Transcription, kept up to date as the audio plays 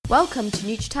Welcome to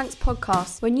NutriTank's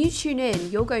podcast. When you tune in,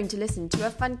 you're going to listen to a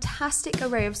fantastic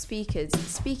array of speakers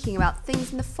speaking about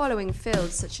things in the following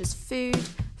fields such as food,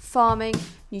 farming,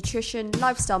 nutrition,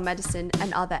 lifestyle medicine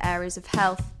and other areas of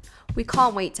health. We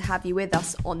can't wait to have you with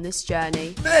us on this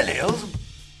journey. Millennials,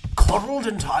 coddled,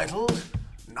 entitled,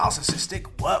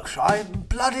 narcissistic, work-shy and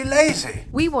bloody lazy.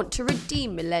 We want to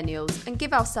redeem millennials and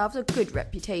give ourselves a good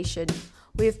reputation.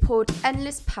 We have poured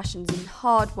endless passions and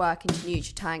hard work into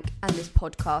NutriTank and this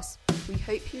podcast. We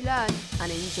hope you learn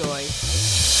and enjoy.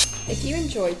 If you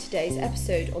enjoyed today's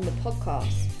episode on the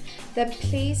podcast, then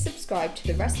please subscribe to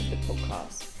the rest of the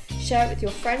podcast. Share it with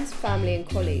your friends, family and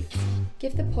colleagues.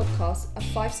 Give the podcast a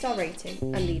 5-star rating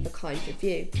and leave a kind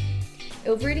review. It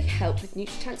will really help with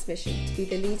NutriTank's mission to be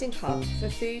the leading hub for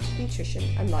food, nutrition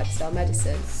and lifestyle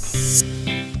medicine.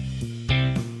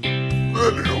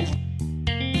 Millennials.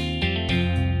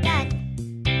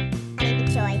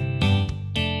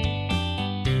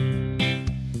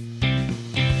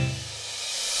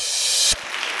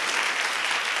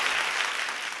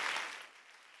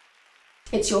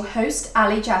 It's your host,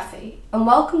 Ali Jaffe, and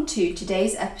welcome to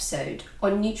today's episode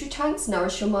on NutriTank's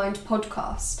Nourish Your Mind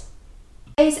podcast.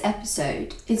 Today's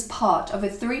episode is part of a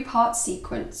 3-part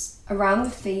sequence around the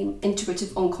theme integrative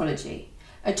oncology,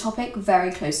 a topic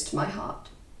very close to my heart.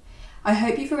 I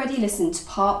hope you've already listened to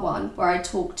part 1, where I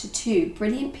talked to 2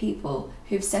 brilliant people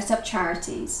who've set up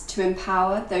charities to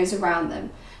empower those around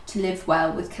them to live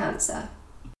well with cancer.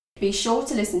 Be sure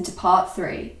to listen to part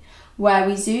 3, where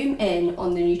we zoom in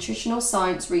on the nutritional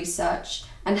science research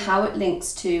and how it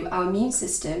links to our immune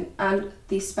system and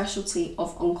the specialty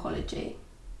of oncology.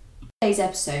 In today's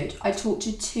episode, I talked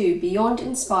to 2 beyond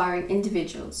inspiring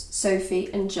individuals,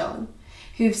 Sophie and John,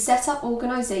 who've set up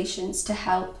organisations to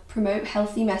help promote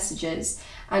healthy messages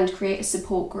and create a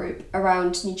support group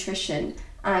around nutrition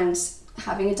and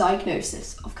having a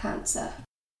diagnosis of cancer.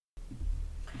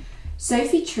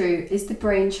 Sophie True is the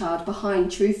brainchild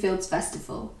behind True Fields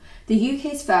Festival, the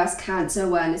UK's first cancer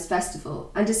awareness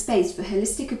festival and a space for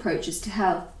holistic approaches to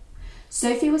health.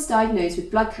 Sophie was diagnosed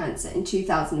with blood cancer in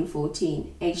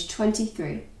 2014, aged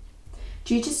 23.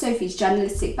 Due to Sophie's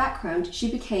journalistic background,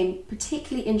 she became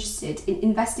particularly interested in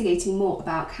investigating more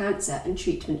about cancer and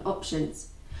treatment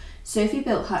options. Sophie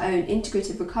built her own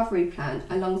integrative recovery plan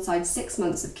alongside 6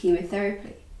 months of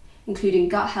chemotherapy, including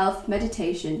gut health,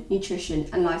 meditation, nutrition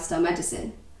and lifestyle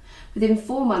medicine. Within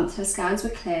 4 months, her scans were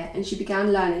clear and she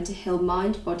began learning to heal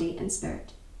mind, body and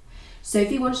spirit.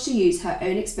 Sophie wanted to use her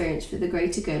own experience for the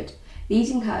greater good,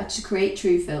 leading her to create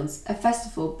True Fields, a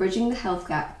festival bridging the health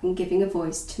gap and giving a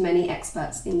voice to many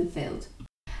experts in the field.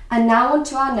 And now on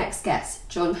to our next guest,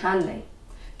 John Hanley.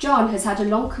 John has had a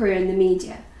long career in the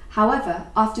media. However,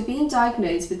 after being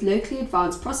diagnosed with locally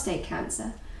advanced prostate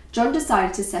cancer, John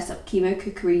decided to set up Chemo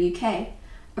Cookery UK,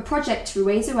 a project to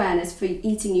raise awareness for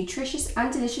eating nutritious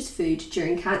and delicious food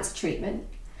during cancer treatment.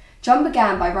 John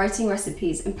began by writing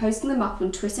recipes and posting them up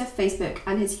on Twitter, Facebook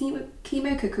and his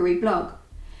Chemo Cookery blog.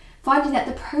 Finding that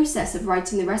the process of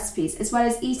writing the recipes as well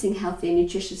as eating healthy and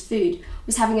nutritious food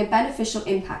was having a beneficial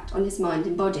impact on his mind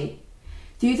and body.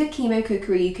 Through the Chemo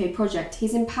Cookery UK project,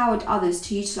 he's empowered others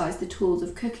to utilise the tools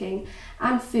of cooking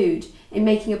and food in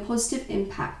making a positive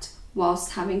impact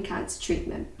whilst having cancer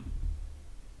treatment.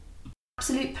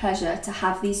 Absolute pleasure to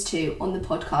have these 2 on the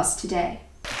podcast today.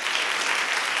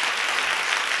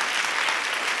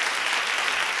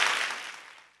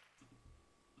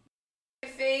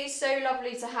 Sophie, so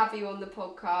lovely to have you on the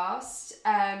podcast.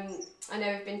 I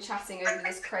know we've been chatting over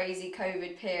this crazy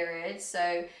COVID period,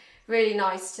 so really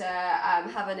nice to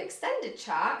have an extended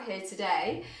chat here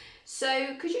today.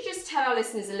 So could you just tell our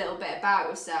listeners a little bit about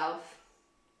yourself?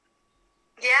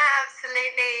 Yeah,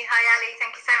 absolutely. Hi, Ali.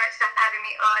 Thank you so much for having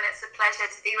me on. It's a pleasure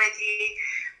to be with you.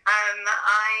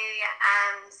 I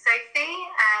am Sophie,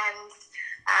 and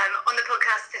on the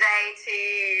podcast today to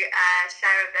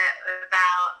share a bit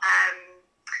about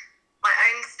my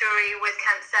own story with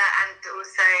cancer and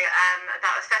also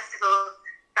about a festival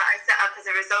that I set up as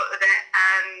a result of it.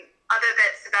 Other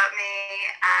bits about me,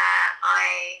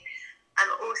 I am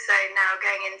also now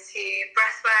going into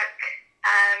breathwork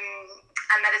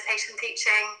and meditation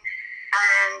teaching,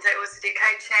 and I also do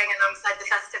coaching alongside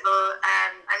the festival,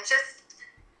 and just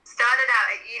started out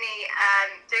at uni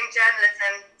doing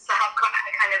journalism, so I have quite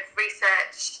a kind of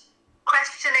research,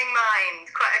 questioning mind,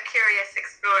 quite a curious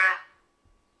explorer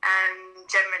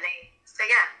generally, so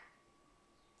yeah.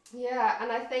 Yeah,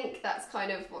 and I think that's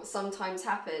kind of what sometimes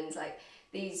happens, like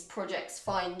these projects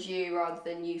find you rather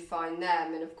than you find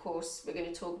them, and of course we're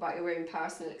going to talk about your own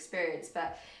personal experience,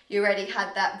 but you already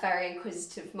had that very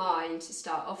inquisitive mind to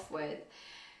start off with.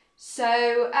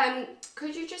 So,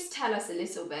 could you just tell us a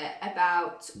little bit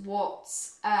about what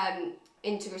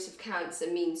integrative cancer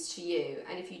means to you,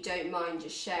 and if you don't mind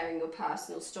just sharing your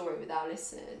personal story with our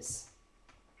listeners?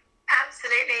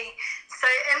 Absolutely. So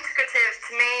integrative,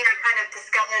 to me, I kind of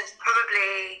discovered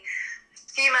probably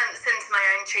a few months into my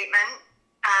own treatment,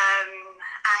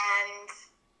 and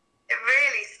it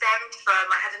really stemmed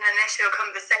from, I had an initial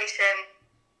conversation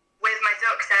with my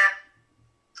doctor,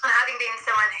 and having been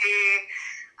someone who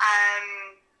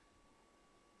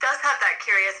does have that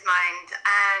curious mind,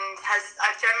 and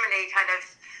I've generally kind of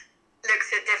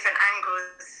looked at different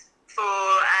angles for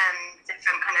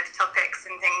different kind of topics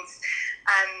and things.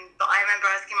 But I remember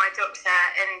asking my doctor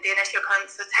in the initial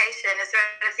consultation, is there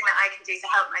anything that I can do to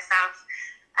help myself?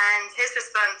 And his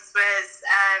response was,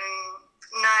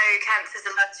 no, cancer's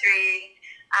a lottery.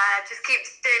 Just keep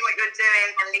doing what you're doing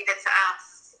and leave it to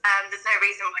us. There's no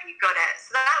reason why you got it.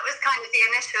 So that was kind of the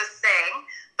initial thing.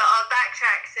 But I'll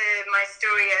backtrack to my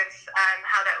story of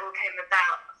how that all came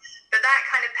about. But that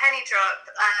kind of penny drop,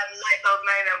 light bulb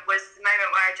moment was the moment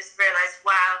where I just realised,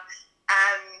 wow,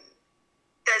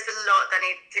 there's a lot that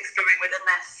needs exploring within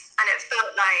this. And it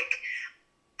felt like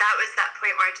that was that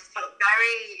point where I just felt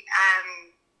very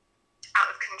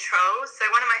out of control. So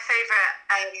one of my favourite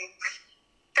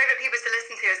people to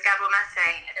listen to is Gabor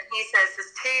Mate, and he says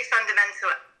there's two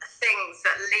fundamental things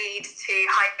that lead to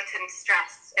heightened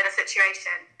stress in a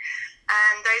situation.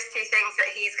 And those two things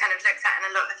that he's kind of looked at in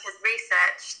a lot of his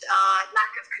research are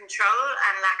lack of control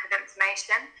and lack of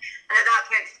information. And at that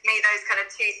point, for me, those kind of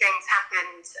two things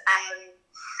happened.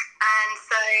 And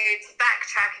so to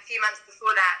backtrack a few months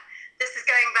before that, this is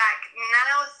going back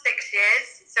now 6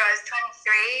 years. So I was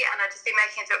 23 and I'd just been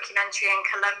making a documentary in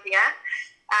Colombia.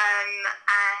 And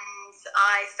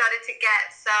I started to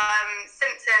get some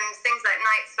symptoms, things like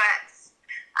night sweats,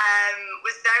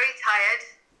 was very tired,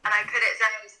 and I put it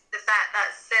down to the fact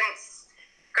that since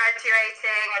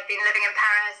graduating, I'd been living in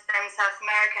Paris and South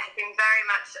America, had been very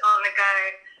much on the go,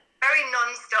 very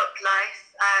non-stop life,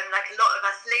 like a lot of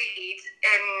us lead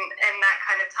in that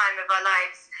kind of time of our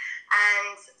lives.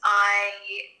 And I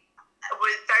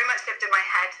was very much lived in my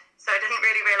head, so I didn't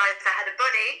really realise I had a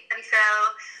body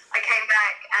until I came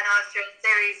back, and after a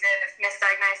series of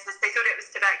misdiagnoses, they thought it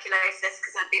was tuberculosis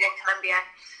because I'd been in Colombia.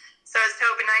 So I was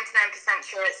told we're 99%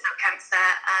 sure it's not cancer.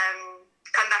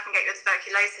 Come back and get your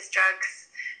tuberculosis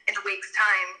drugs in a week's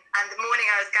time. And the morning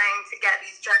I was going to get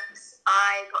these drugs,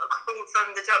 I got a call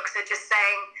from the doctor just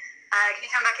saying, can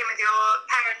you come back in with your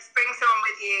parents, bring someone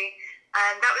with you?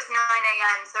 And that was 9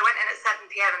 a.m. So I went in at 7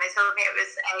 p.m. and they told me it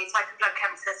was a type of blood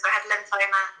cancer, so I had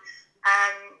lymphoma.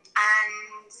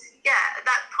 And yeah, at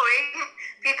that point,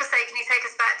 people say, can you take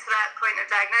us back to that point of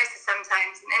diagnosis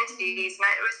sometimes in interviews? And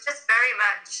it was just very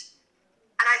much,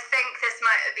 and I think this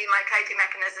might be my coping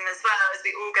mechanism as well, as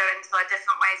we all go into our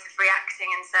different ways of reacting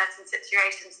in certain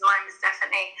situations. Mine was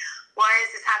definitely, why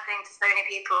is this happening to so many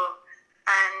people?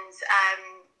 And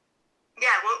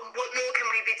what more can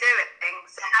we be doing?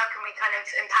 So how can we kind of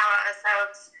empower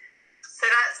ourselves? So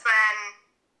that's when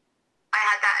I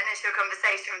had that initial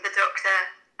conversation with the doctor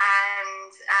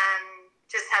and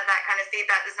just had that kind of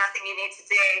feedback, there's nothing you need to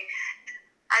do.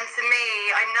 And to me,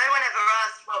 no one ever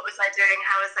asked what was I doing,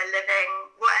 how was I living,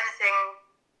 what anything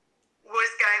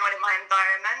was going on in my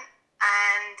environment.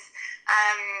 And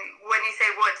when you say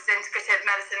what does integrative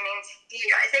medicine mean to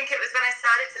you, I think it was when I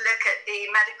started to look at the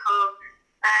medical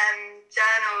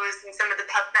journals and some of the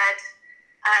PubMed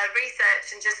research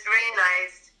and just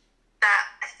realised that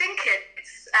I think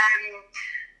it's,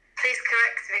 please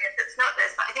correct me if it's not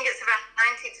this, but I think it's around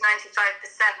 90 to 95%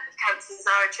 of cancers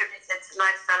are attributed to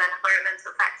lifestyle and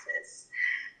environmental factors.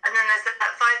 And then there's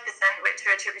that 5% which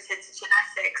are attributed to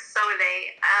genetics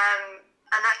solely.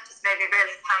 And that just made me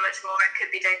realise how much more I could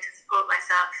be doing to support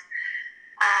myself.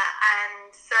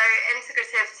 And so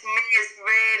integrative to me is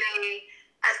really,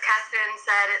 as Catherine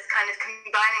said, it's kind of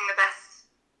combining the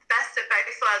best of both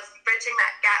worlds, bridging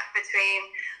that gap between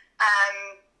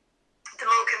the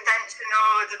more conventional,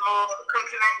 the more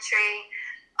complementary.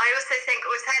 I also think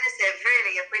alternative,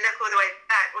 really, if we look all the way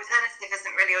back, alternative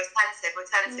isn't really alternative.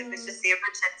 Alternative is just the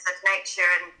origins of nature,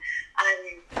 and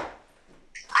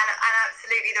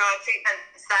absolutely there are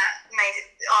treatments that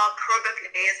are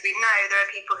probably, as we know, there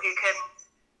are people who can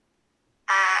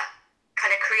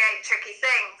kind of create tricky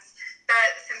things.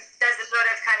 But there's a lot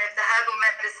of kind of the herbal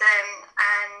medicine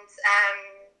and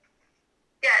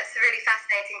it's a really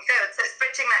fascinating field. So it's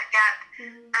bridging that gap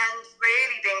and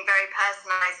really being very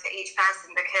personalised for each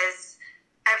person, because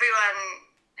everyone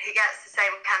who gets the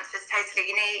same cancer is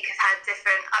totally unique, have had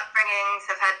different upbringings,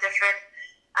 have had different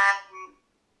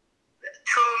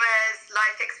traumas,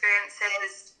 life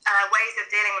experiences, ways of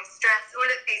dealing with stress, all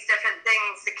of these different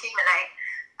things accumulate.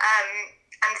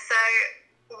 And so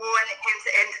when it came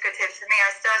to integrative, for me,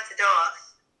 I started off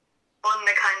on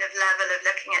the kind of level of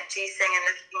looking at juicing and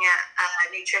looking at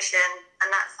nutrition and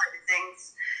that side of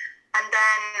things. And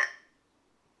then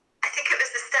I think it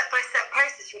was the step-by-step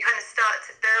process. You kind of start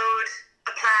to build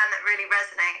a plan that really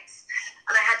resonates.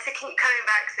 And I had to keep coming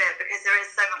back to it because there is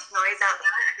so much noise out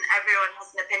there and everyone has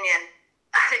an opinion.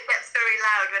 And it gets very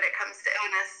loud when it comes to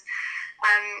illness.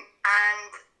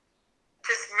 And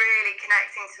just really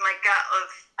connecting to my gut of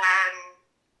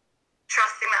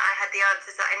trusting that I had the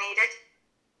answers that I needed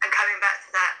and coming back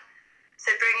to that. So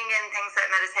bringing in things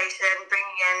like meditation,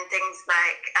 bringing in things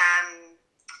like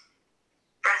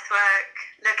breath work,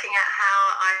 looking at how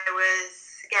I was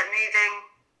moving,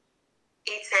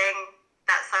 eating,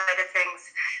 that side of things.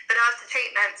 But after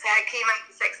treatment, so I had chemo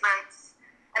for 6 months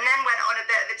and then went on a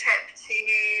bit of a trip to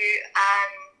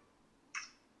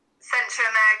Central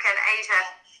America and Asia,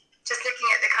 just looking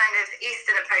at the kind of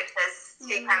Eastern approaches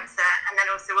to cancer, and then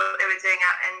also what they were doing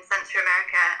out in Central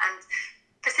America, and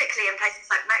particularly in places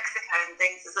like Mexico and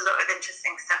things. There's a lot of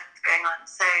interesting stuff going on.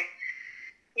 So,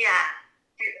 yeah,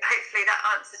 hopefully that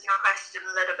answers your question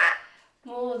a little bit.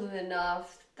 More than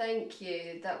enough. Thank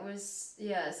you. That was,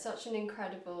 such an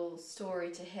incredible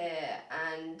story to hear,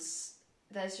 and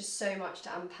there's just so much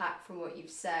to unpack from what you've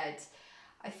said.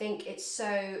 I think it's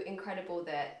so incredible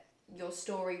that your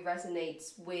story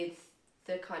resonates with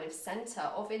the kind of centre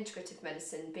of integrative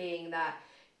medicine, being that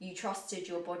you trusted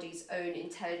your body's own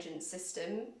intelligence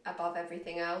system above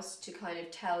everything else to kind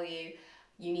of tell you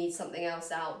you need something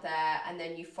else out there, and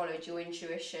then you followed your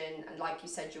intuition and, like you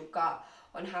said, your gut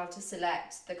on how to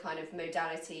select the kind of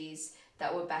modalities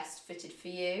that were best fitted for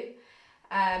you.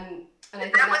 And I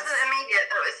think that wasn't immediate,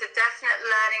 that was a definite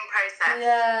learning process.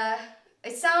 Yeah,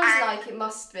 it sounds like it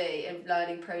must be a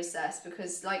learning process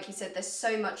because, like you said, there's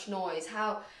so much noise.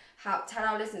 How tell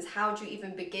our listeners, how do you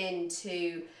even begin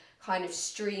to kind of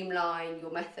streamline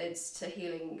your methods to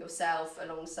healing yourself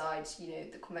alongside,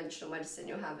 the conventional medicine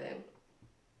you're having?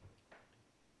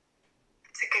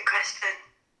 It's a good question.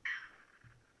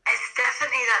 It's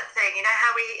definitely that thing,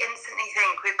 how we instantly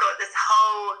think we've got this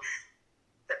whole,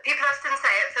 people often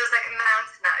say it feels like a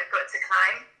mountain that I've got to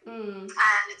climb.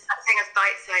 And it's that thing of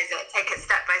bite-size it, take it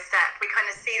step by step. We kind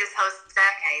of see this whole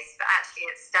staircase, but actually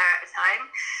it's stair at a time.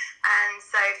 And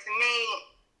so for me,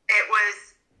 it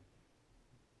was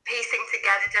piecing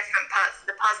together different parts of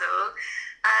the puzzle.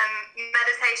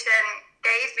 Meditation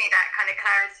gave me that kind of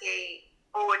clarity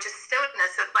or just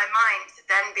stillness of my mind to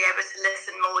then be able to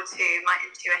listen more to my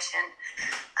intuition.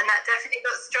 And that definitely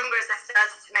got stronger as I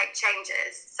started to make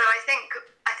changes. So I think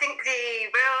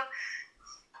the real,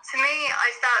 to me,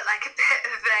 I felt like a bit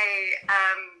of a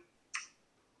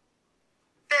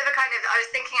kind of, I was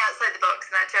thinking outside the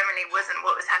box, and that generally wasn't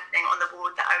what was happening on the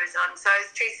ward that I was on. So I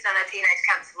was treated on a teenage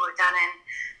cancer ward down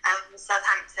in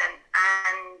Southampton,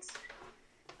 and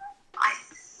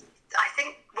I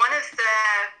think one of the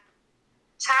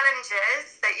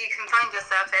challenges that you can find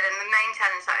yourself in, and the main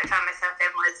challenge that I found myself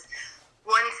in, was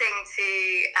wanting to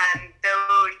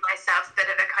build myself a bit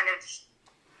of a kind of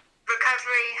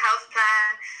recovery health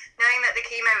plan, knowing that the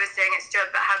chemo was doing its job,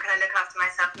 but how can I look after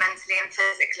myself mentally and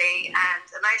physically and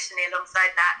emotionally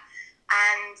alongside that?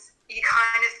 And you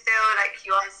kind of feel like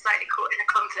you are slightly caught in a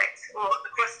conflict or a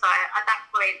crossfire at that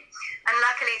point. And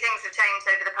luckily things have changed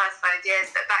over the past 5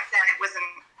 years, but back then it wasn't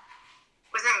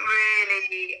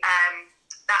really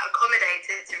that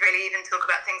accommodated to really even talk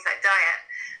about things like diet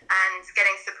and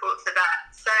getting support for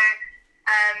that. So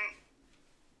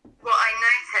what I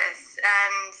noticed,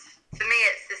 and for me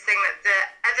it's this thing that the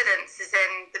evidence is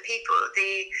in the people,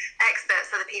 the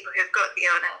experts are the people who've got the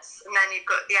illness, and then you've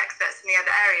got the experts in the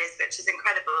other areas, which is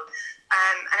incredible.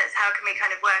 And it's how can we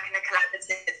kind of work in a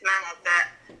collaborative manner. But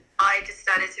I just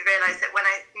started to realise that when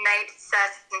I made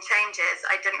certain changes,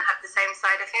 I didn't have the same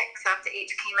side effects after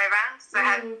each chemo round. So I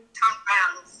had 12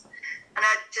 rounds, and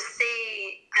I'd just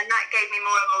see, and that gave me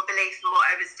more and more belief in what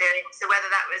I was doing. So whether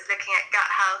that was looking at gut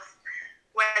health,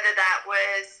 whether that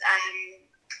was,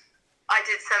 I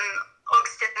did some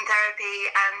oxygen therapy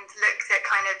and looked at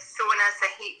kind of sauna, so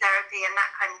heat therapy and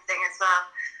that kind of thing as well.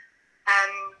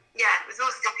 It was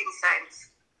all stepping stones.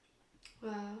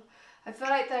 Wow. I feel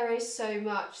like there is so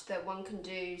much that one can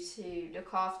do to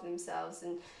look after themselves,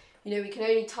 and we can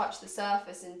only touch the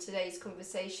surface in today's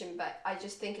conversation, but I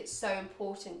just think it's so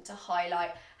important to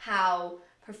highlight how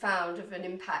profound of an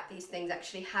impact these things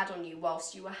actually had on you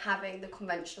whilst you were having the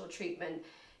conventional treatment,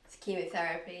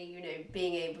 chemotherapy.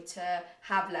 Being able to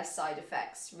have less side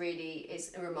effects really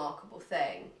is a remarkable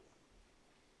thing.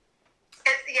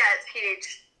 It's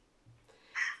huge.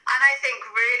 And I think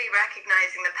really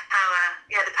recognizing the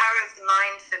power of the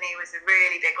mind for me was a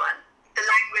really big one. The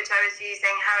language I was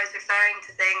using, how I was referring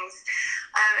to things.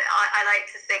 I like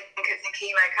to think of the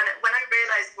chemo kind of, when I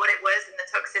realized what it was and the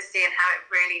toxicity and how it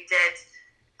really did.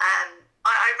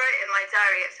 I wrote in my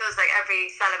diary, it feels like every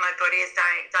cell in my body is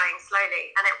dying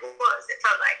slowly. And it was. It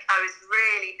felt like I was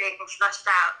really being flushed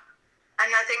out. And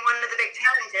I think one of the big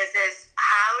challenges is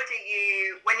how do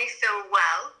you, when you feel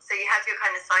well, so you have your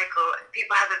kind of cycle,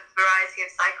 people have a variety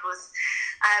of cycles.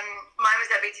 Mine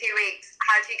was every 2 weeks.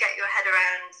 How do you get your head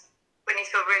around when you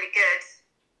feel really good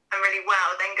and really well,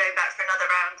 then go back for another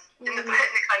round in the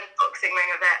kind of boxing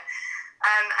ring of it.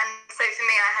 And so for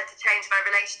me, I had to change my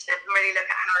relationship and really look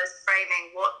at how I was framing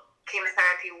what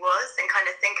chemotherapy was and kind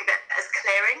of think of it as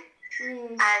clearing.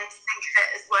 And think of it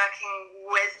as working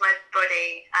with my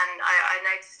body. And I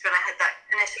noticed when I had that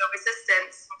initial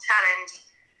resistance and challenge,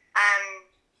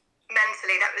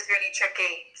 mentally that was really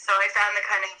tricky. So I found the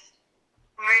kind of,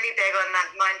 I'm really big on that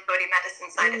mind-body medicine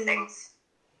side of things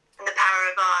and the power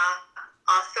of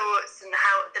our thoughts and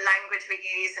how the language we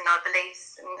use and our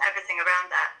beliefs and everything around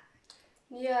that.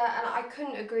 Yeah, and I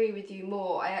couldn't agree with you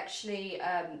more. I actually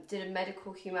did a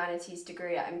medical humanities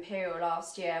degree at Imperial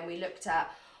last year, and we looked at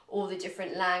all the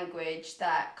different language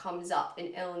that comes up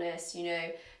in illness, you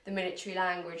know, the military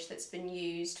language that's been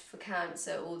used for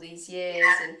cancer all these years,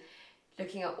 and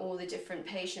looking at all the different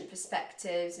patient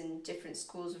perspectives and different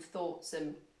schools of thoughts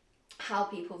and how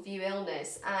people view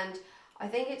illness. And I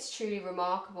think it's truly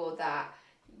remarkable that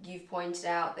you've pointed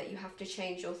out that you have to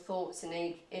change your thoughts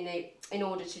in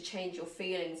order to change your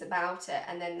feelings about it,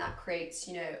 and then that creates,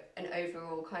 you know, an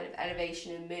overall kind of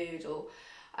elevation in mood or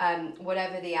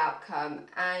whatever the outcome.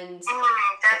 And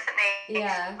definitely,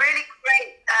 really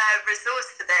great resource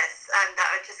for this that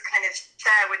I would just kind of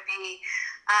share would be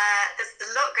there's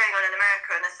a lot going on in America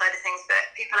on this side of things, but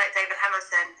people like David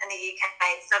Hamilton in the UK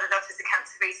started off as a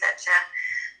cancer researcher,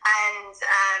 and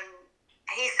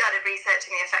he started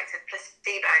researching the effect of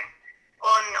placebo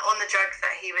on the drugs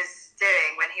that he was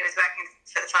doing when he was working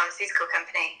for the pharmaceutical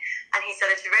company. And he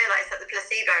started to realise that the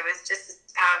placebo was just as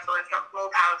powerful, if not more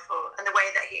powerful. And the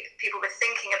way that people were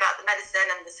thinking about the medicine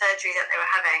and the surgery that they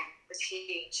were having was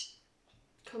huge.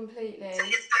 Completely. So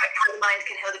his book, How the Mind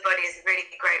Can Heal the Body, is a really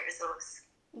great resource.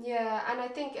 Yeah, and I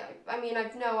think, I mean,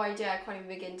 I've no idea, I can't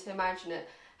even begin to imagine it,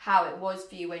 how it was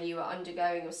for you when you were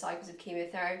undergoing your cycles of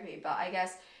chemotherapy, but I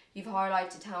guess you've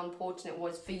highlighted how important it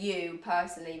was for you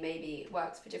personally. Maybe it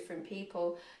works for different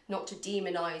people, not to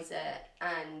demonize it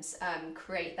and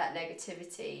create that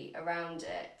negativity around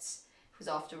it, because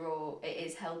after all, it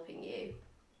is helping you.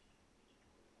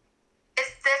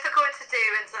 It's difficult to do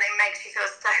when something makes you feel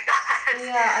so bad.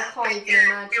 Yeah, I can't even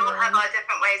imagine. We all have our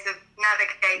different ways of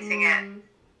navigating it.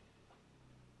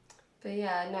 But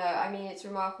yeah, no, I mean, it's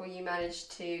remarkable you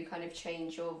managed to kind of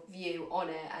change your view on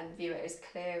it and view it as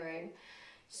clearing.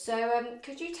 So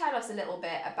could you tell us a little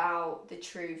bit about the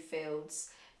True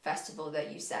Fields Festival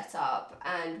that you set up,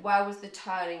 and where was the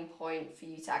turning point for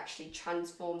you to actually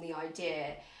transform the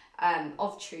idea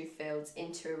of True Fields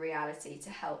into a reality to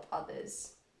help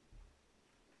others?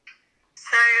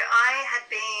 So I had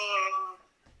been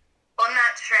on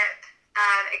that trip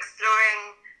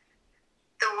exploring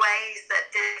the ways that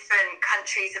different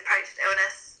countries approached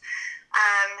illness.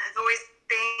 Have always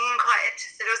been quite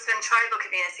interested also in tribal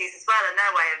communities as well and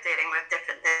their way of dealing with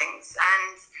different things,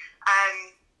 and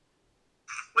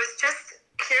was just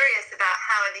curious about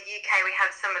how in the UK we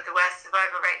have some of the worst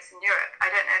survival rates in Europe. I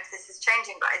don't know if this is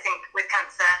changing, but I think with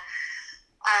cancer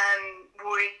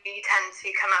we tend to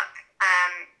come up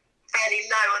fairly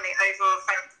low on the overall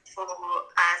front for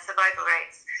survival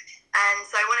rates. And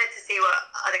so I wanted to see what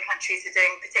other countries are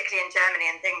doing, particularly in Germany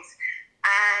and things.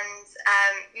 And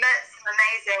met some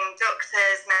amazing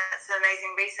doctors, met some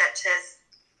amazing researchers.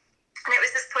 And it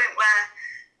was this point where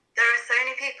there are so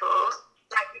many people,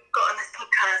 like we've got on this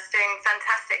podcast, doing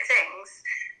fantastic things.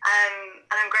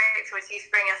 And I'm grateful to you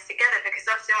for bringing us together, because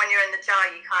often when you're in the jar,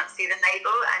 you can't see the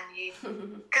label, and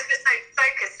because we're so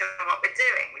focused on what we're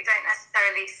doing, we don't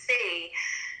necessarily see.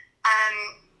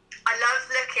 I love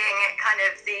looking at kind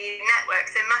of the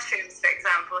networks in mushrooms, for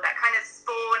example, that kind of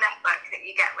spore network that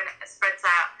you get when it spreads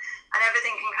out, and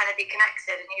everything can kind of be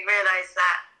connected, and you realise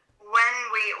that when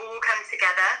we all come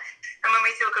together, and when we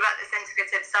talk about this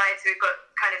integrative side, so we've got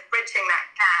kind of bridging that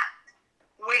gap,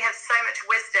 we have so much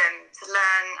wisdom to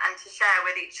learn and to share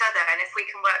with each other. And if we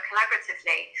can work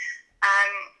collaboratively,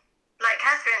 like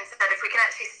Catherine said, if we can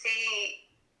actually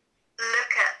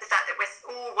look at the fact that we're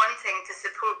all wanting to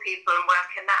support people and work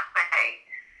in that way,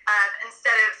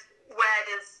 instead of where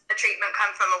does a treatment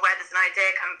come from, or where does an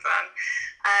idea come from?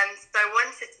 So I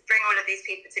wanted to bring all of these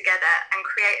people together and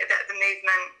create a bit of a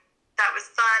movement that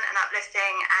was fun and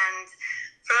uplifting. And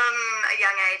from a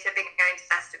young age, I've been going to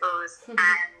festivals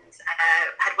and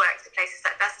had worked at places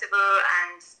like Festival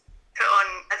and put on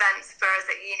events for us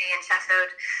at uni in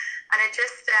Sheffield. And I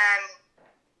just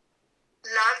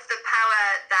love the power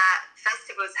that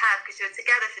festivals have, because you're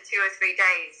together for 2 or 3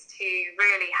 days to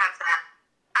really have that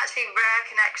actually rare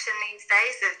connection these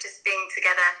days of just being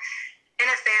together in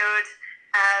a field.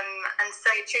 And so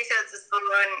True Fields was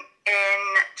born in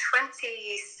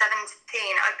 2017.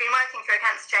 I've been working for a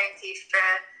cancer charity for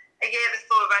a year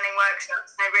before running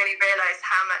workshops, and I really realised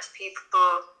how much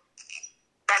people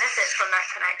benefit from that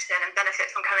connection and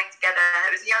benefit from coming together.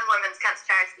 It was a young women's cancer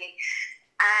charity.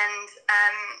 And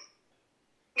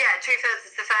True Fields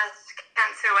is the first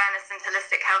cancer awareness and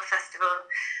holistic health festival.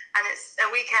 And it's a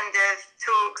weekend of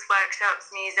talks, workshops,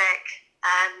 music,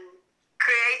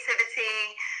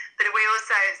 creativity. But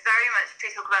it's very much,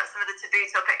 we talk about some of the taboo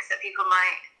topics that people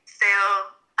might feel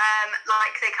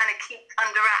like they kind of keep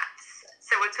under wraps.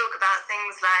 So we'll talk about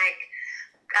things like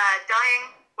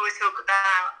dying. We'll talk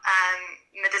about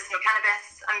medicinal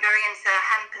cannabis. I'm very into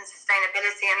hemp and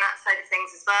sustainability and that side of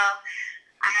things as well.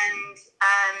 And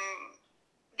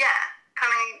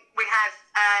we have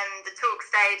the talk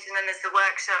stage, and then there's the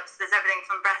workshops. There's everything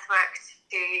from breathwork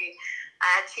to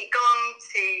qigong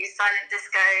to silent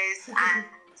discos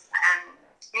and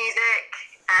music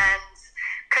and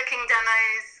cooking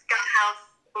demos, gut health,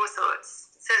 all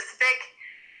sorts. So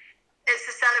it's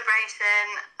a celebration,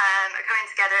 a coming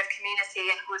together of community,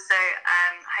 and also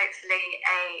hopefully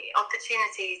a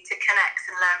opportunity to connect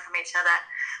and learn from each other.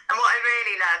 And what I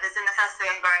really love is in the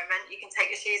festival environment, you can take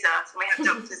your shoes off, and we have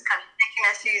doctors kind of taking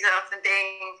their shoes off and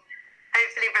being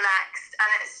hopefully relaxed, and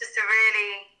it's just a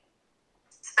really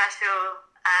special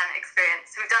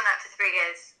experience. So we've done that for 3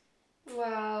 years.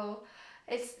 Wow.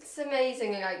 It's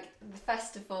amazing, like the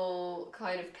festival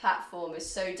kind of platform is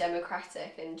so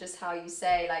democratic, and just how you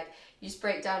say, like, you just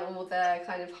break down all the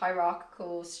kind of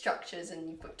hierarchical structures, and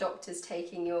you've got doctors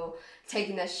taking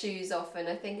their shoes off, and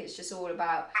I think it's just all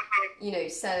about,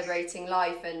 celebrating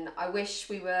life. And I wish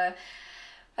it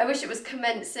was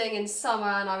commencing in summer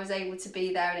and I was able to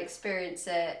be there and experience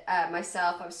it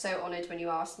myself. I was so honoured when you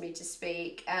asked me to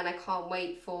speak, and I can't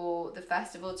wait for the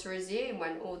festival to resume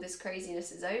when all this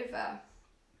craziness is over.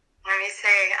 Me too.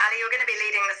 Ali, you're going to be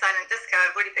leading the silent disco.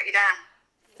 I've already put you down.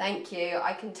 Thank you.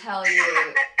 I can tell you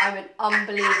I'm an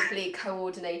unbelievably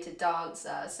coordinated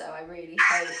dancer, so I really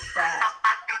hope that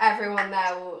everyone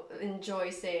there will enjoy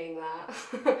seeing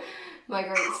that. my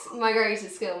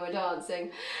greatest skill, my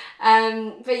dancing.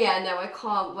 But yeah, no, I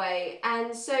can't wait.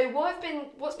 And so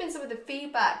what's been some of the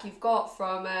feedback you've got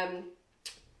from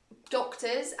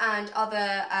doctors and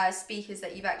other speakers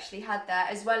that you've actually had there,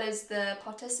 as well as the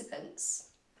participants?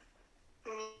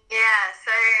 Yeah,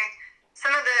 so some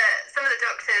of the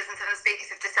doctors and some of the speakers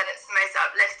have just said it's the most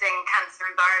uplifting cancer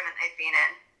environment they've been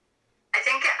in. I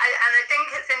think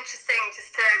it's interesting just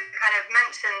to kind of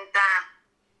mention that,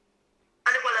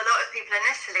 a lot of people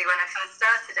initially when I first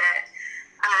started it,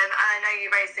 I know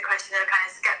you raised the question of kind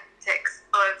of skeptics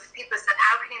of people said,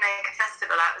 how can you make a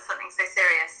festival out of something so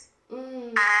serious?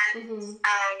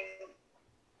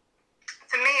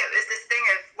 For me, it was this thing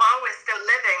of, while we're still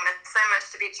living, there's so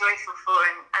much to be joyful for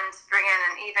and to bring in,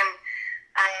 and even,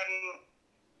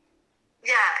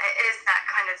 it is that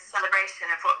kind of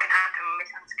celebration of what can happen when we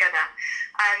come together.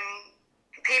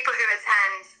 People who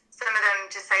attend, some of them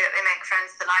just say that they make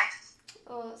friends for life.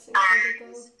 Oh, that's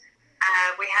incredible.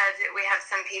 We have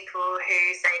some people who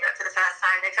say that for the first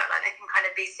time they felt like they can kind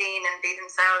of be seen and be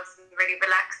themselves and really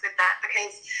relax with that,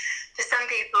 because for some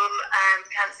people,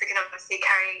 cancer can obviously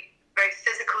carry both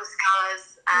physical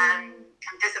scars and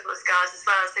visible scars as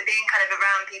well. So being kind of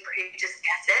around people who just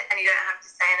get it and you don't have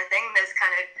to say anything, there's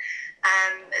kind of,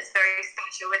 it's very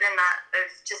special within that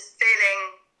of just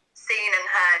feeling seen and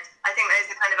heard. I think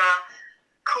those are kind of our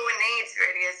core needs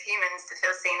really as humans, to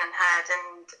feel seen and heard,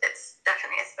 and it's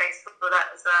definitely a space for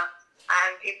that as well.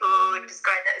 People would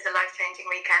describe that as a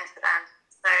life-changing weekend for them.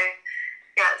 So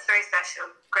yeah, it's very special.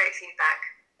 Great feedback.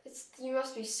 You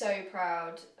must be so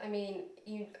proud. I mean,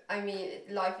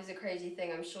 life is a crazy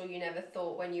thing. I'm sure you never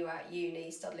thought when you were at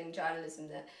uni studying journalism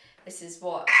that this is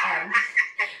what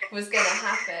was going to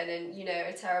happen, and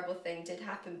a terrible thing did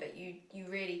happen, but you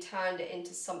really turned it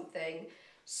into something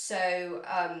so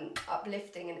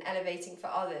uplifting and elevating for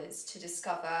others to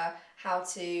discover how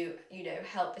to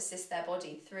help assist their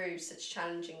body through such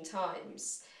challenging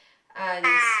times. And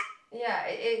Yeah,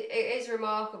 it is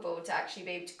remarkable to actually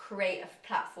be able to create a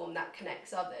platform that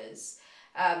connects others.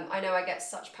 I know I get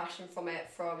such passion from it,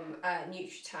 from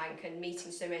NutriTank and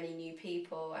meeting so many new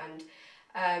people, and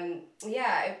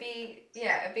it'd be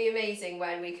amazing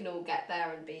when we can all get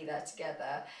there and be there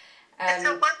together. It's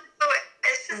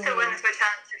just a wonderful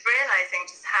chance of realising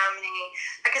just how many,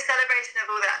 like a celebration of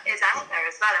all that is out there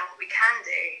as well and what we can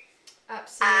do.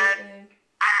 Absolutely.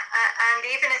 And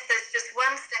even if there's just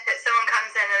one snippet, someone comes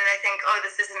in and they think, oh,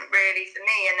 this isn't really for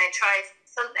me, and they try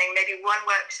something, maybe one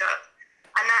workshop,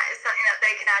 and that is something that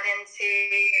they can add into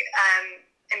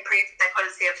improve their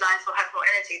quality of life or have more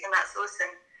energy, then that's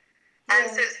awesome. And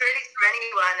so it's really for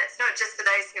anyone. It's not just for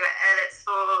those who are ill, it's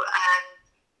for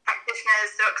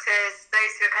practitioners, doctors,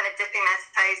 those who are kind of dipping their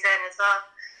toes in as well.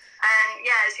 And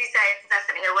yeah, as you say, it's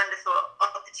definitely a wonderful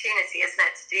opportunity, isn't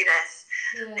it, to do this?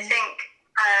 I think,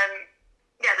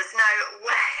 there's no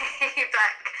way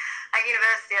back at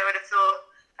university I would have thought,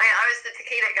 I mean, I was the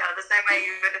tequila girl, there's no way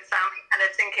you would have found me kind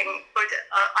of thinking,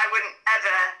 I wouldn't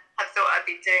ever have thought I'd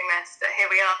be doing this, but here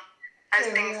we are, as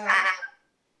things pan out.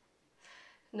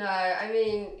 No, I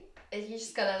mean, you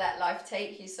just gotta let life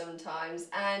take you sometimes.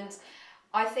 And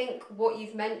I think what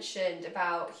you've mentioned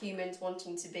about humans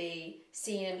wanting to be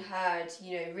seen and heard,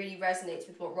 really resonates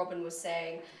with what Robin was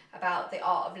saying about the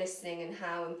art of listening and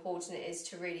how important it is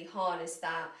to really harness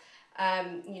that,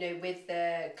 with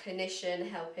the clinician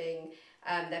helping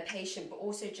their patient, but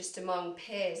also just among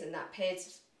peers and that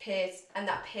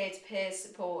peer-to-peer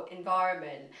support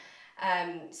environment.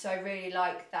 So I really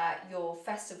like that your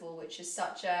festival, which is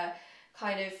such a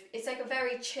it's like a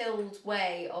very chilled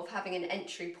way of having an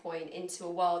entry point into a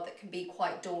world that can be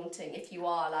quite daunting if you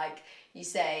are, like you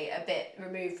say, a bit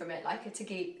removed from it, like a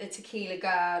tequila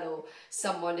girl or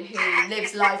someone who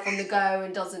lives life on the go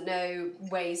and doesn't know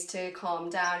ways to calm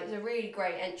down. It's a really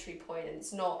great entry point, and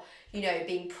it's not,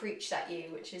 being preached at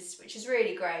you, which is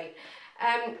really great.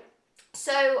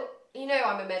 So,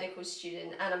 I'm a medical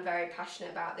student and I'm very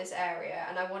passionate about this area,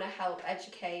 and I want to help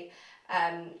educate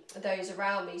those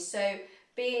around me. So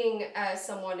being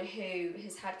someone who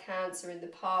has had cancer in the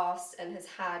past and has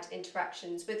had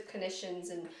interactions with clinicians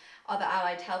and other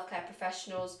allied healthcare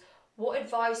professionals, what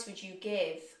advice would you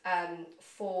give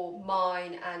for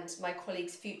mine and my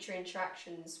colleagues' future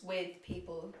interactions with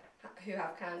people who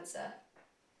have cancer?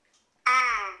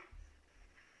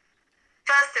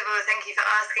 First of all, thank you for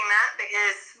asking that,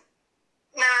 because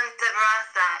no one's ever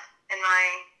asked that in my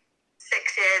 6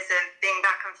 years of being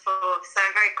back and forth, so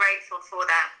I'm very grateful for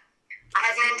that. I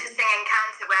had an interesting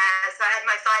encounter so I had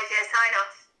my 5-year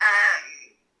sign-off a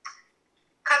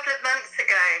couple of months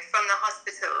ago from the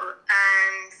hospital,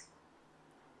 and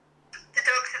the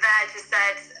doctor there just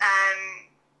said,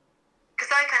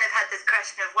 because I kind of had this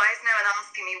question of why is no one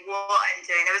asking me what I'm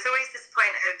doing? There was always this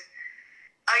point of,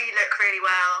 oh, you look really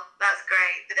well, that's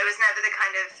great, but there was never the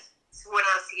kind of, so what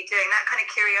else are you doing? That kind of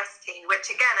curiosity,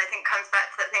 which again I think comes back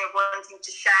to that thing of wanting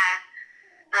to share.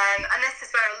 And this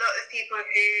is where a lot of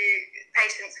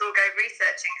patients will go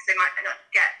researching because they might not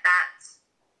get that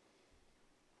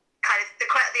kind of the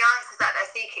answers that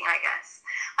they're seeking, I guess.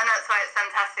 And that's why it's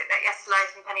fantastic that Yes to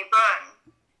Life and Penny Brown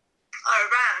are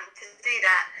around to do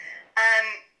that.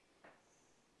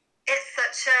 It's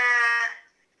such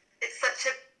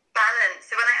a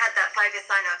balance. So when I had that 5-year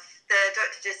sign-off, the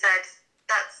doctor just said,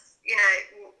 that's,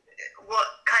 what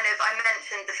kind of, I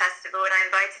mentioned the festival and I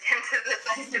invited him to the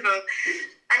festival,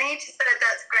 and he just said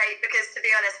that's great because, to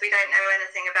be honest, we don't know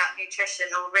anything about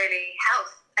nutrition or really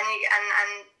health, and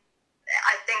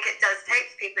I think it does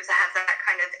take people to have that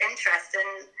kind of interest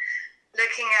in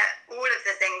looking at all of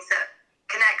the things that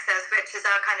connects us, which is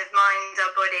our kind of mind,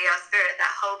 our body, our spirit,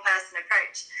 that whole person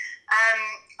approach.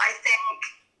 I think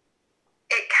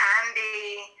it can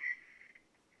be,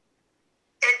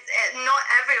 not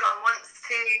everyone wants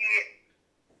to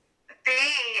be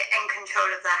in control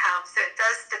of their health, so it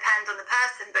does depend on the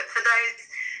person. But for those,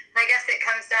 and I guess it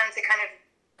comes down to kind of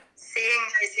seeing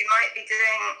those who might be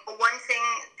doing or wanting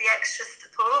the extra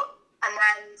support and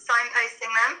then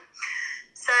signposting them.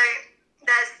 So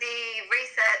there's the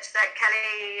research that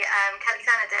Kelly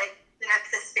Turner did, I don't know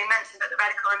if this has been mentioned, but the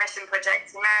Radical Remission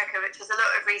Project in America, which was a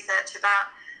lot of research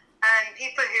about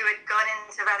people who had gone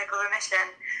into radical remission.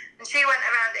 And she went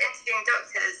around interviewing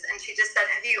doctors, and she just said,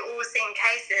 have you all seen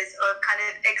cases of kind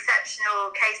of exceptional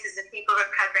cases of people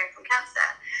recovering from cancer?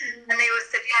 And they all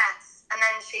said yes. And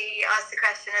then she asked the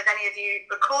question, have any of you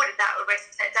recorded that or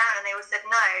written it down? And they all said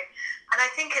no. And I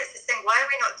think it's this thing, why are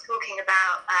we not talking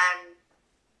about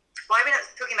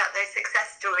those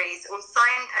success stories or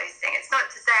signposting? It's not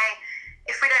to say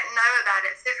if we don't know about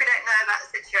it, so if we don't know about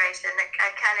the situation, a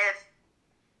kind of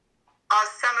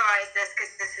I'll summarise this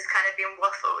because this has kind of been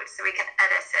waffled, so we can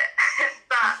edit it.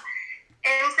 But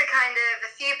into kind of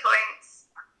a few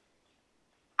points,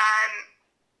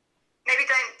 maybe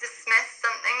don't dismiss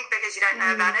something because you don't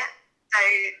know about it. So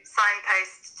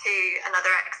signpost to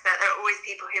another expert. There are always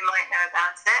people who might know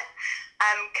about it.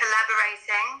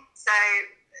 Collaborating, so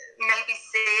maybe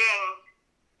seeing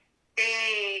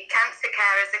the cancer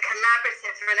care as a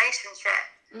collaborative relationship,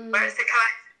 where it's a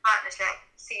coactive partnership.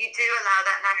 So you do allow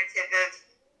that narrative of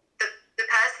the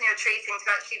person you're treating to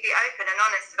actually be open and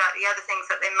honest about the other things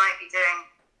that they might be doing,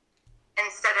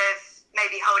 instead of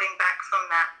maybe holding back from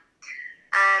that.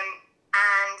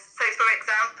 And so, for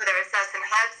example, there are certain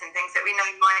herbs and things that we know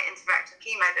might interact with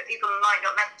chemo, but people might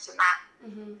not mention that.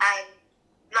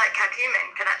 Like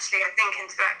curcumin can actually, I think,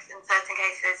 interact in certain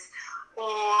cases,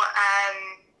 or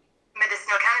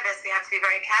medicinal cannabis we have to be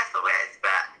very careful with.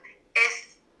 But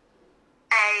if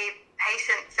a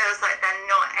patient feels like they're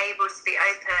not able to be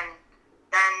open,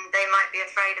 then they might be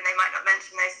afraid and they might not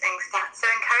mention those things. So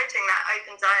encouraging that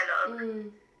open dialogue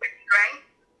would be great.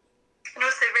 And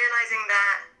also realising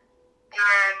that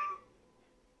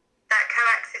that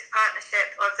coaxial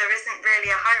partnership of there isn't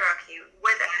really a hierarchy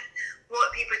with it.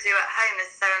 What people do at home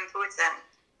is so important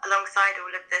alongside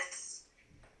all of this.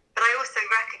 But I also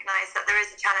recognise that there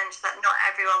is a challenge that not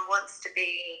everyone wants to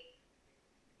be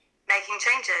making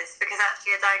changes, because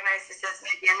actually a diagnosis is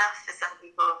maybe enough for some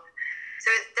people. So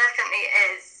it definitely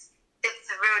is. It's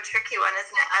a real tricky one,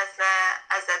 isn't it,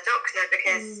 as a doctor,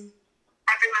 because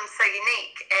everyone's so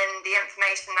unique in the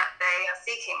information that they are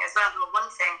seeking as well, or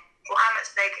wanting, or how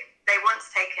much they want to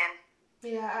take in.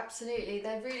 Yeah, absolutely.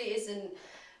 There really isn't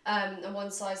a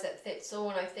one size that fits all,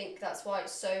 and I think that's why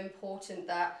it's so important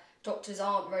that doctors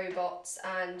aren't robots,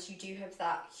 and you do have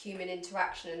that human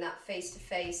interaction and that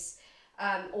face-to-face,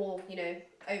 or, you know,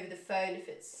 over the phone if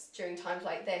it's during times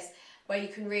like this, where you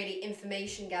can really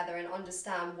information gather and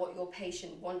understand what your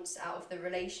patient wants out of the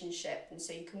relationship, and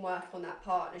so you can work on that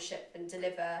partnership and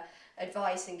deliver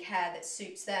advice and care that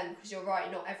suits them, because you're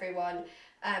right, not everyone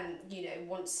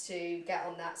wants to get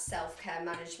on that self-care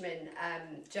management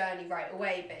journey right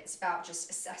away, but it's about just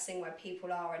assessing where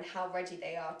people are and how ready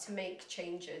they are to make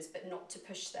changes, but not to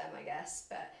push them, I guess,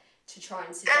 but to try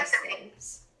and suggest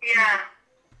things. Yeah.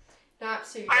 No,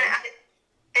 absolutely.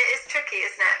 It is tricky,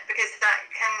 isn't it? Because that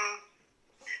can...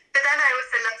 But then I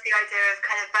also love the idea of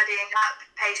kind of buddying up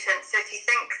patients. So if you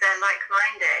think they're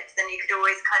like-minded, then you could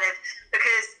always kind of...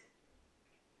 Because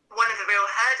one of the real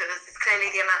hurdles is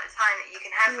clearly the amount of time that you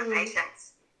can have with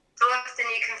patients. So often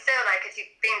you can feel like, if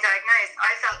you've been diagnosed,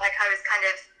 I felt like I was kind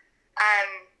of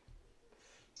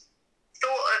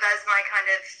thought of as my kind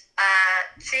of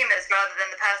tumours rather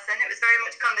than the person. It was very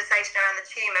much conversation around the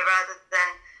tumour rather than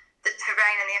the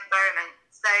terrain and the environment.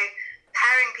 So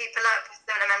pairing people up with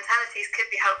similar mentalities could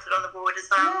be helpful on the board as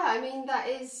well. Yeah, I mean, that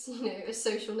is, a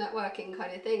social networking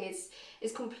kind of thing.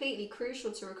 It's completely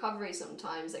crucial to recovery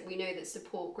sometimes. Like, we know that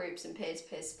support groups and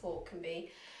peer-to-peer support can be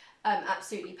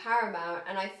absolutely paramount.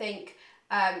 And I think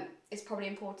it's probably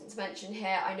important to mention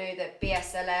here, I know that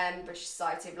BSLM, British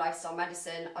Society of Lifestyle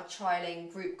Medicine, are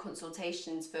trialling group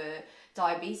consultations for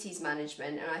diabetes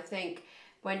management. And I think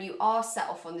when you are set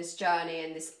off on this journey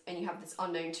and you have this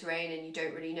unknown terrain and you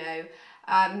don't really know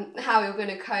how you're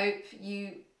going to cope,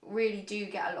 you really do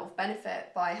get a lot of benefit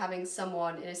by having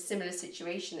someone in a similar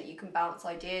situation that you can bounce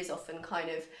ideas off and kind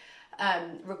of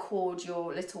record your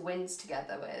little wins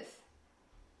together with.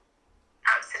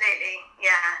 Absolutely,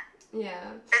 yeah. Yeah.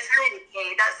 It's really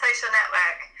key, that social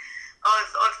network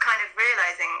of kind of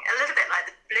realising, a little bit like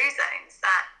the blue zones,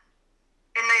 that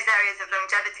in those areas of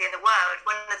longevity in the world,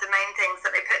 one of the main things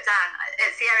that they put down,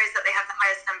 it's the areas that they have the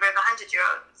highest number of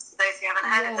 100-year-olds, those who haven't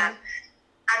heard of them.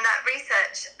 And that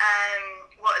research,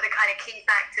 what are the kind of key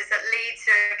factors that lead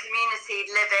to a community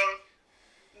living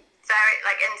very,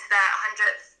 like, into their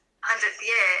 100th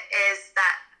year, is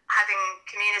that having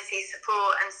community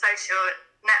support and social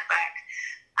network.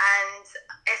 And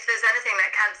if there's anything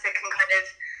that cancer can kind of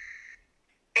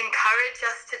encourage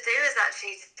us to do, is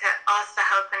actually to ask for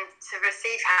help and to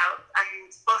receive help.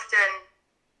 And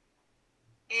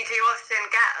you do often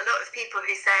get a lot of people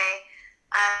who say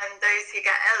those who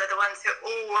get ill are the ones who are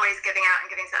always giving out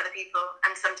and giving to other people,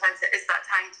 and sometimes it is that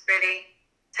time to really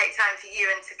take time for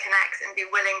you and to connect and be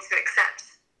willing to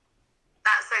accept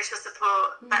that social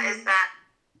support that is there.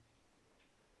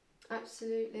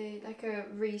 Absolutely, like a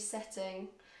resetting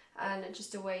and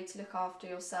just a way to look after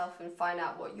yourself and find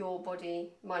out what your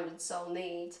body, mind and soul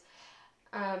need.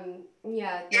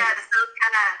 Yeah, the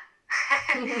self-care.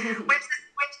 which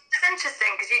is interesting,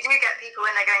 because you do get people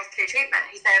when they're going through treatment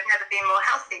who say, I've never been more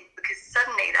healthy, because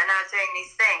suddenly they're now doing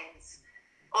these things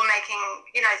or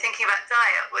thinking about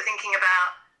diet or thinking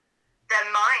about their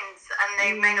minds, and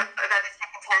they may not have ever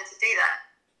taken time to do that.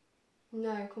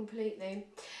 No, completely.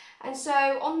 And so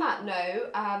on that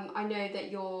note, I know that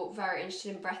you're very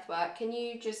interested in breathwork. Can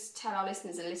you just tell our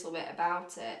listeners a little bit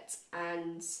about it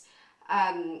and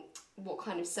what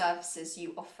kind of services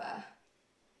you offer?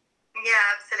 Yeah,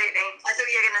 absolutely. I thought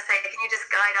you were going to say, can you just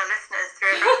guide our listeners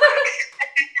through a breathwork?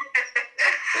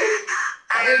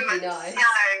 That would be nice.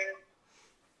 So,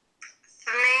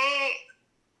 for me,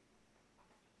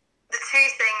 the two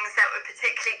things that were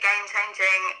particularly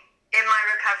game-changing in my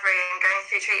recovery and going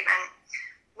through treatment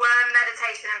were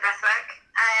meditation and breathwork.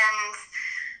 And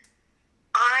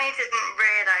I didn't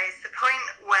realise the point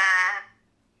where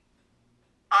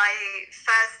I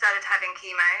first started having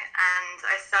chemo, and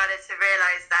I started to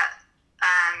realise that,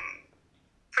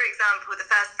 for example, the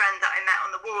first friend that I met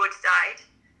on the ward died,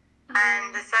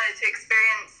 and I started to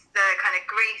experience the kind of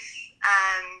grief,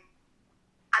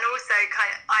 and also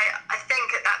I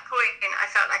think at that point I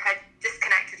felt like I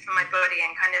disconnected from my body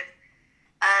and kind of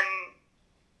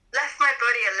left my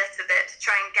body a little bit to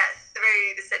try and get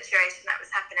through the situation that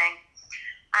was happening.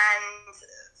 And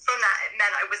from that, it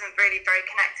meant I wasn't really very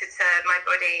connected to my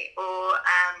body or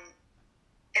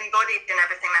embodied in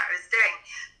everything that I was doing.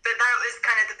 But that was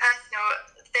kind of the personal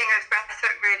thing of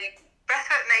breathwork.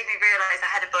 Breathwork made me realise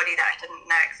I had a body that I didn't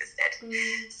know existed.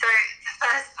 So the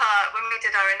first part, when we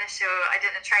did I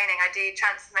did a training. I do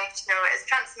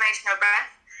transformational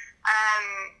breath,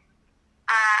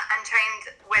 and trained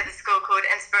with a school called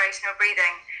Inspirational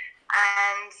Breathing.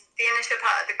 And the initial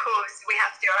part of the course, we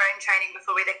have to do our own training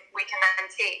before we can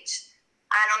then teach.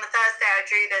 And on the Thursday, I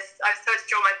was told to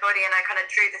draw my body, and I kind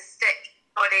of drew the stick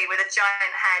body with a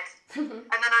giant head.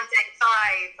 And then on day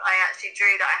 5, I actually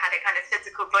drew that I had a kind of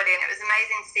physical body, and it was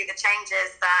amazing to see the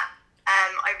changes that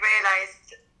I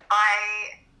realised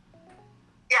I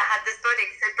had this body.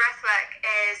 So breathwork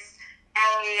is a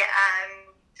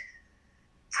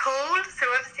tool. So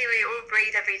obviously we all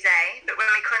breathe every day, but when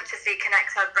we consciously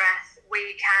connect our breath,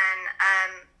 we can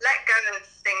let go of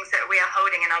things that we are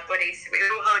holding in our bodies. We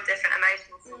all hold different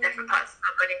emotions in different parts of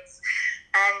our bodies,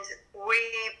 and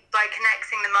by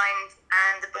connecting the mind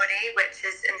and the body, which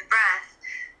is in the breath,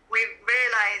 we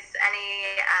realise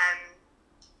any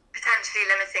potentially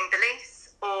limiting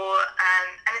beliefs or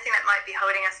anything that might be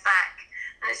holding us back.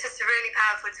 And it's just a really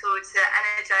powerful tool to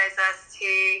energise us,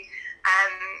 to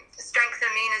strengthen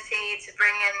immunity, to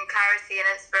bring in clarity and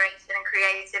inspiration and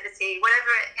creativity,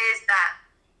 whatever it is that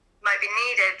might be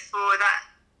needed for that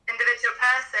individual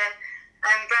person.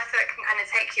 Breathwork can kind of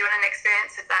take you on an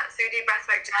experience of that. So we do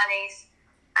breathwork journeys,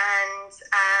 and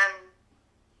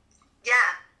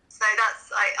so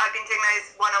I've been doing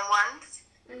those one-on-ones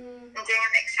and doing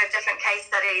a mixture of different case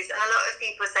studies. And a lot of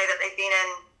people say that they've been in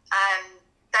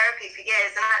therapy for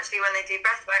years, and actually when they do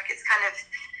breathwork, it's kind of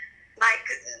like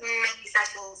mini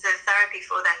sessions of therapy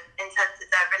for them in terms of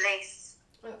their release.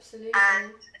 Absolutely.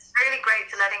 And it's really great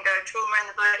for letting go of trauma in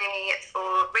the body,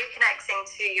 for reconnecting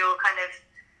to your kind of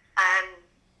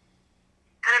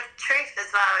truth as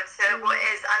well, to what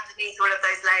is underneath all of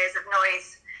those layers of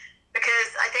noise. Because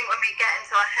I think when we get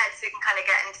into our heads, we can kind of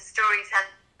get into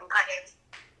storytelling and kind of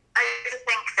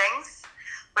overthink things.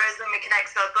 Whereas when we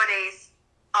connect to our bodies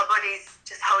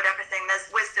just hold everything. There's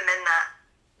wisdom in that.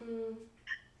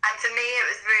 And to me, it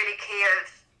was really key of,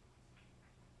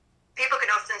 people can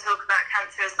often talk about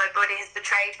cancer as my body has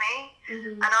betrayed me,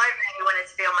 and I really wanted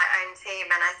to be on my own team.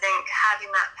 And I think having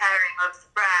that pairing of the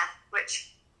breath, which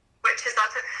is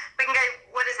we can go,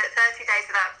 30 days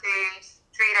without food,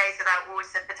 3 days without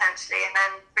water potentially, and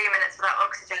then 3 minutes without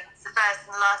oxygen. It's the first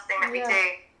and the last thing that we do.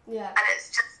 Yeah. And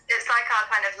it's like our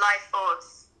kind of life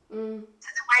force. So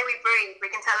the way we breathe, we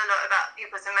can tell a lot about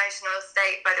people's emotional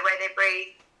state by the way they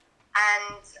breathe.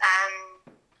 And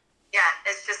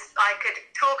it's just, I could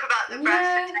talk about the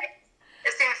breath for days.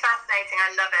 It's been fascinating. I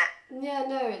love it. Yeah,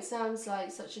 no, it sounds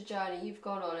like such a journey you've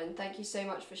gone on, and thank you so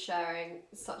much for sharing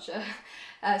such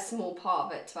a small part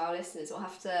of it to our listeners. We'll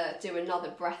have to do another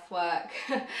breathwork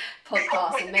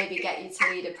podcast and maybe get you to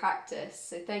lead a practice.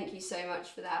 So thank you so much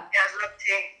for that. Yeah, I'd love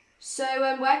to. So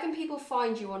where can people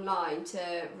find you online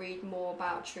to read more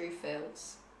about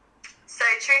Truefields? So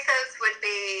Truefields would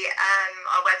be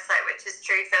our website, which is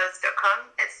truefields.com.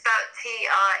 It's spelled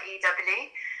TREW.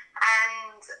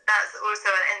 And that's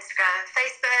also on Instagram and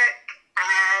Facebook,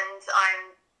 and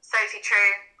I'm Sophie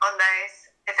True on those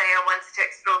if anyone wants to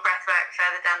explore breathwork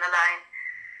further down the line.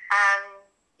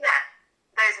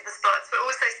 Those are the spots. But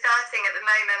also starting at the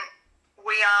moment,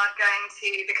 we are going to,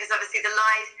 because obviously the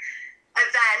live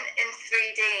event in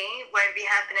 3D won't be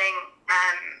happening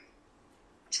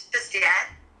just yet.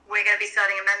 we're going to be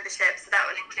starting a membership, so that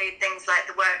will include things like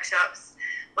the workshops.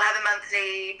 We'll have a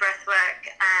monthly breath work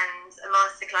and a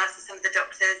masterclass with some of the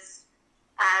doctors.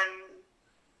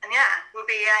 And yeah, we'll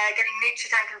be getting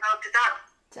NutriTank involved with that.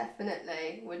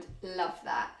 Definitely, would love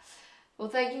that. Well,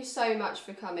 thank you so much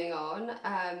for coming on.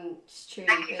 It's truly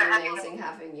been amazing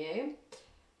having you.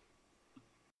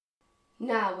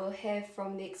 Now we'll hear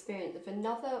from the experience of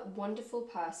another wonderful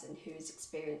person who has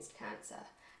experienced cancer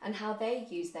and how they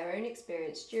use their own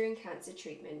experience during cancer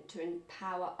treatment to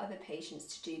empower other patients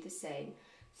to do the same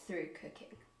through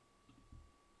cooking.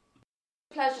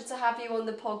 Pleasure to have you on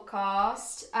the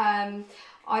podcast.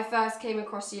 I first came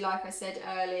across you, like I said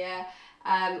earlier,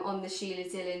 on the Sheila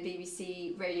Dillon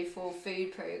BBC Radio 4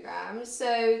 food programme.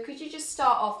 So could you just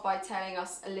start off by telling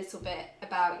us a little bit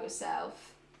about yourself?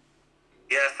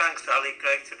 Yeah, thanks, Ali.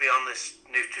 Great to be on this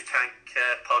NutriTank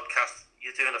podcast.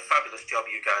 You're doing a fabulous job,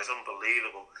 you guys.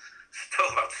 Unbelievable.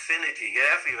 Talk about synergy.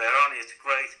 You're everywhere, aren't you? It's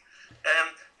great.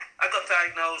 I got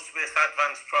diagnosed with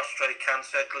advanced prostate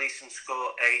cancer, Gleason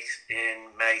score 8, in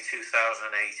May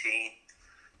 2018.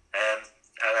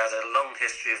 I had a long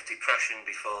history of depression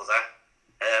before that.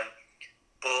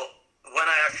 But when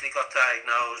I actually got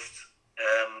diagnosed,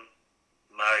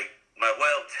 my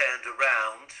world turned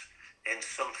around in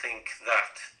something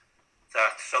that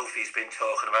Sophie's been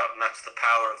talking about, and that's the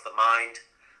power of the mind.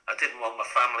 I didn't want my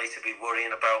family to be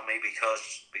worrying about me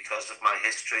because of my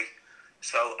history.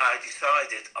 So I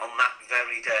decided on that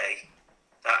very day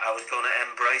that I was going to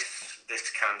embrace this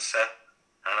cancer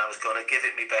and I was going to give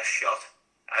it my best shot.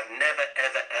 I've never,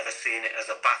 ever, ever seen it as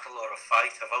a battle or a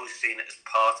fight. I've always seen it as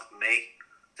part of me.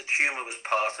 The tumour was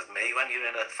part of me. When you're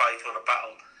in a fight or a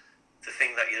battle, the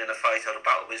thing that you're in a fight or a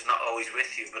battle is not always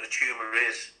with you, but a tumour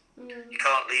is. You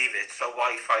can't leave it, so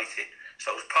why fight it?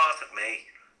 So it was part of me.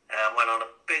 I went on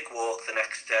a big walk the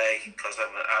next day because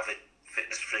I'm an avid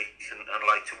fitness freak and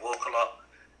like to walk a lot.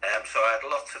 So I had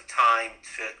lots of time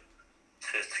to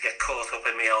get caught up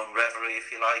in my own reverie,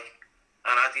 if you like.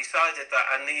 And I decided that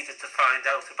I needed to find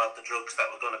out about the drugs that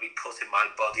were going to be put in my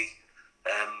body,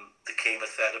 the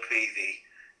chemotherapy,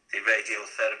 the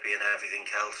radiotherapy and everything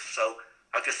else. So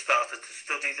I just started to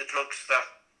study the drugs that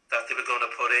they were going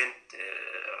to put in.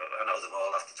 I know them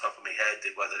all off the top of my head,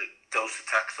 whether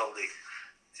docetaxel,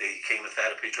 the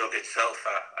chemotherapy drug itself.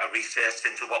 I researched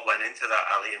into what went into that,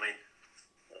 Ali. I mean,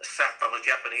 sap on a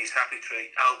Japanese happy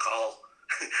tree, alcohol,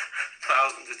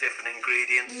 thousands of different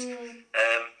ingredients.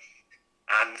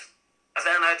 And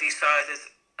then I decided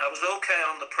I was okay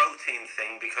on the protein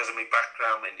thing because of my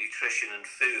background in nutrition and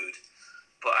food.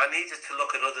 But I needed to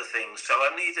look at other things. So I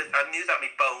knew that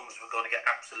my bones were going to get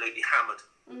absolutely hammered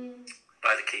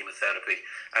by the chemotherapy.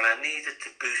 And I needed to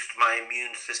boost my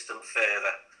immune system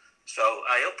further. So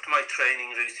I upped my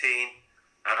training routine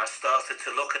and I started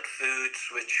to look at foods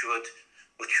which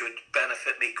would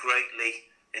benefit me greatly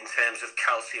in terms of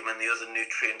calcium and the other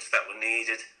nutrients that were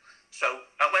needed. So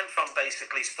I went from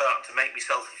basically starting to make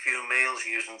myself a few meals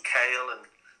using kale and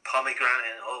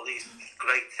pomegranate and all these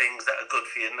great things that are good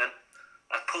for you. And then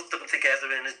I put them together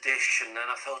in a dish, and then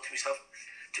I thought to myself,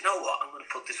 do you know what? I'm going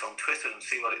to put this on Twitter and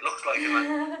see what it looks like.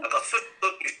 And I got such a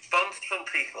good response from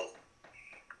people.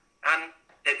 And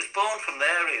it was born from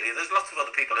there, really. There's lots of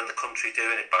other people in the country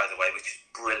doing it, by the way, which is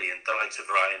brilliant. The likes of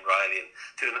Ryan Riley, and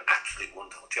doing an absolutely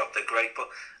wonderful job. They're great.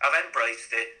 But I've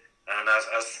embraced it. And as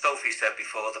Sophie said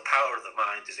before, the power of the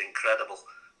mind is incredible.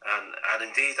 And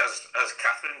indeed, as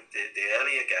Catherine, the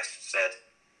earlier guest, said,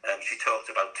 she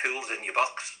talked about tools in your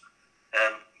box.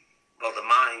 Well, the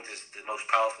mind is the most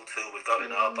powerful tool we've got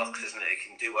in our box, isn't it? It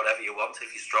can do whatever you want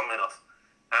if you're strong enough.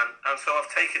 And so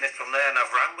I've taken it from there and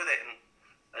I've ran with it.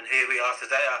 And here we are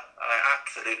today. I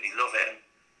absolutely love it. And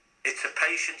it's a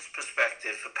patient's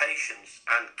perspective for patients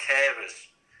and carers,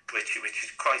 which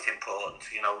is quite important.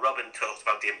 You know, Robin talked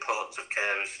about the importance of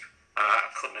carers, and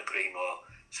I couldn't agree more.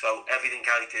 So everything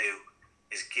I do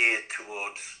is geared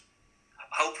towards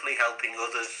hopefully helping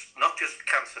others, not just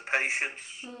cancer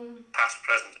patients, past,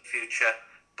 present, and future,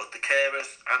 but the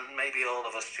carers, and maybe all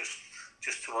of us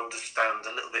just to understand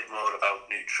a little bit more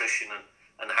about nutrition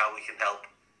and how we can help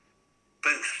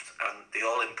boost, and the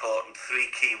all-important 3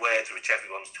 key words which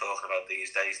everyone's talking about these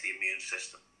days, the immune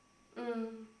system.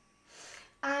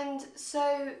 And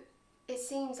so it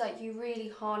seems like you really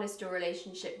harnessed your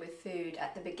relationship with food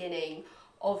at the beginning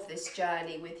of this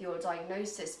journey with your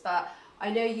diagnosis, but I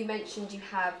know you mentioned you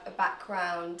have a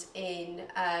background in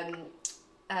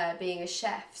being a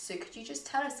chef, so could you just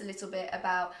tell us a little bit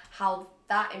about how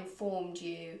that informed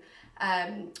you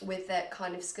with that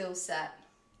kind of skill set?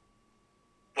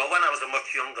 Well, when I was a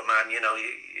much younger man, you know,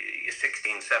 you're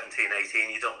 16, 17,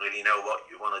 18, you don't really know what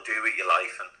you want to do with your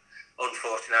life, and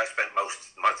unfortunately, I spent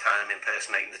most of my time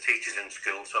impersonating the teachers in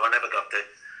school, so I never got the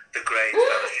grades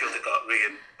that I should have got.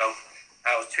 Really, so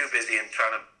I was too busy and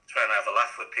trying to have a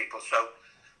laugh with people. So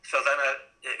then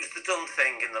it was the done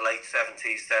thing in the late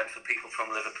 70s then for people from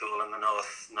Liverpool and the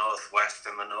northwest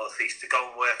and the northeast to go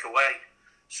and work away.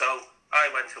 So I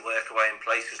went to work away in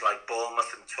places like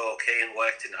Bournemouth and Torquay and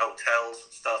worked in hotels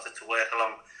and started to work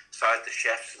alongside the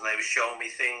chefs, and they were showing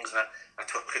me things, and I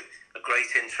took a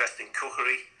great interest in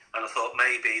cookery, and I thought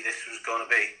maybe this was going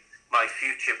to be my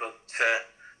future, but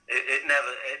it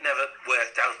never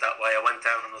worked out that way. I went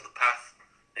down another path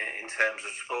in terms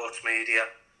of sports media,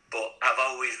 but I've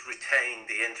always retained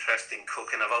the interest in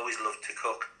cooking. I've always loved to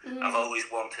cook. I've always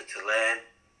wanted to learn,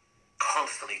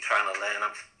 constantly trying to learn.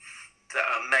 I'm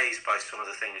amazed by some of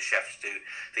the things chefs do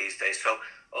these days. So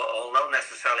although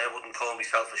necessarily I wouldn't call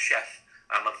myself a chef,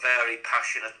 I'm a very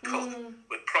passionate cook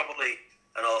with probably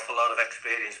an awful lot of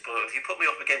experience. But if you put me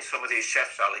up against some of these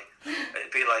chefs, Ali,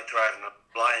 it'd be like driving a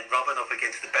Lion Robin up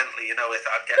against the Bentley,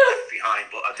 I'd get left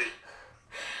behind. But I do.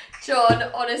 John,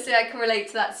 honestly, I can relate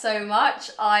to that so much.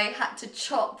 I had to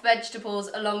chop vegetables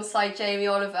alongside Jamie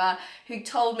Oliver, who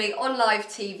told me on live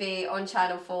TV on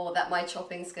Channel 4 that my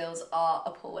chopping skills are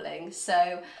appalling.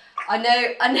 So I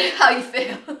know how you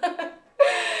feel.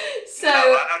 So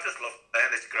I just love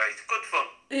it. It's great. Good fun.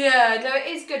 Yeah, no, it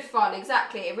is good fun.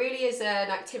 Exactly. It really is an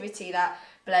activity that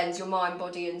blends your mind,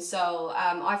 body and soul.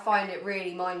 I find it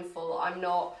really mindful. I'm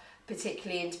not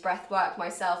particularly into breath work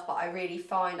myself, but I really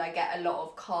find I get a lot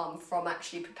of calm from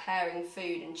actually preparing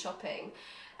food and chopping.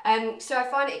 So I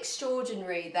find it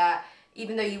extraordinary that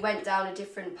even though you went down a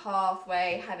different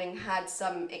pathway, having had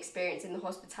some experience in the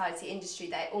hospitality industry,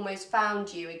 they almost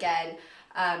found you again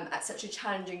at such a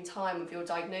challenging time of your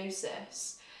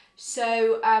diagnosis.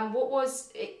 So what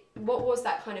was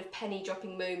that kind of penny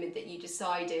dropping moment that you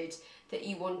decided that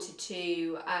you wanted to,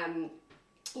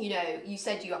 you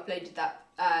said you uploaded that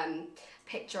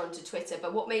picture onto Twitter,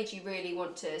 but what made you really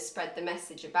want to spread the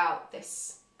message about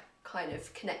this kind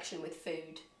of connection with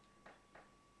food?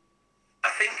 I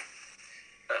think,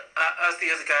 as the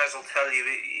other guys will tell you,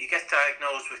 you get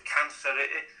diagnosed with cancer,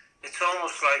 it's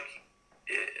almost like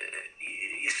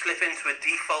you slip into a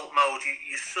default mode.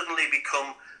 You suddenly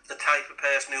become the type of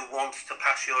person who wants to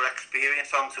pass your experience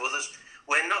on to others.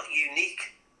 We're not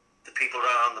unique, the people who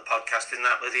are on the podcast, in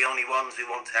that we're the only ones who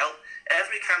want to help.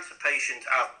 Every cancer patient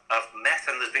I've met,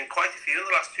 and there's been quite a few in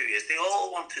the last 2 years, they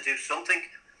all want to do something,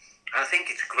 and I think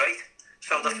it's great.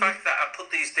 So the fact that I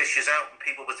put these dishes out and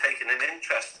people were taking an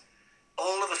interest,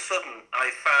 all of a sudden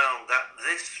I found that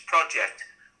this project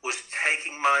was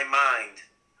taking my mind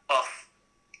off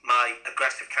my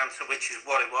aggressive cancer, which is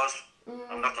what it was.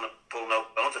 I'm not going to pull no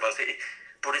bones about it,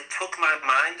 but it took my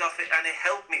mind off it and it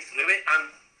helped me through it, and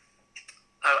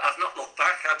I've not looked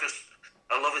back.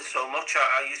 I love it so much.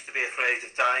 I used to be afraid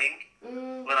of dying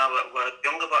when I was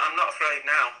younger, but I'm not afraid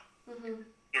now.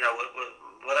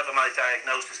 Whatever my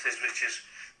diagnosis is, which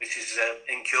is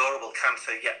incurable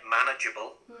cancer yet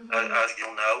manageable, as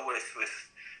you'll know, with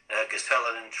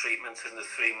Gacellan treatment and the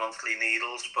 3 monthly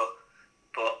needles.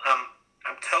 But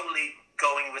I'm totally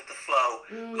going with the flow,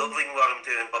 loving what I'm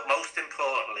doing. But most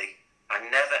importantly, I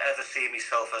never ever see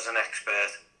myself as an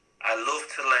expert. I love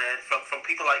to learn from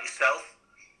people like yourself.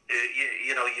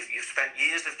 You've spent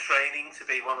years of training to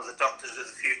be one of the doctors of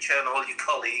the future, and all your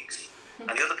colleagues and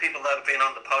the other people that have been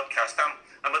on the podcast.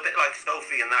 I'm a bit like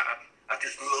Sophie in that I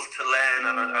just love to learn,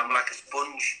 and I'm like a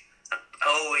sponge. I'm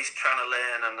always trying to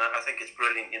learn, and I think it's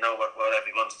brilliant, what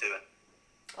everyone's doing.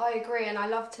 I agree, and I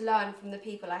love to learn from the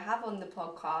people I have on the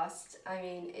podcast. I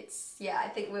mean, I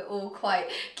think we're all quite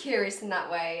curious in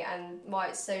that way, and why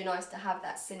it's so nice to have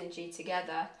that synergy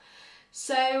together.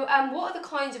 So, what are the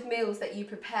kinds of meals that you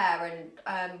prepare,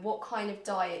 and what kind of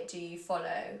diet do you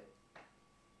follow?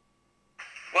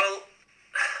 Well,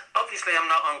 obviously I'm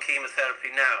not on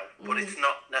chemotherapy now, but it's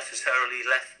not necessarily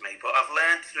left me. But I've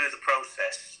learned through the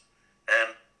process,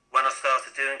 when I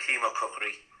started doing chemo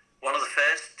cookery, one of the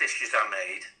first dishes I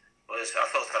made was, I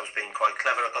thought I was being quite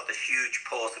clever. I got this huge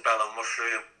portobello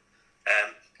mushroom.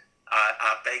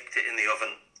 I baked it in the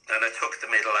oven, and I took the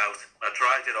middle out. I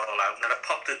dried it all out, and then I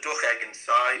popped a duck egg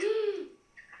inside.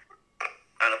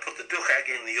 And I put the duck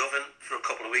egg in the oven for a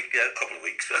couple of weeks. Did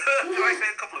I say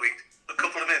a couple of weeks? A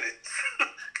couple of minutes.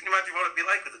 Can you imagine what it'd be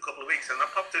like with a couple of weeks? And I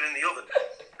popped it in the oven.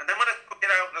 And then when I took it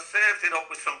out and I served it up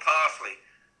with some parsley,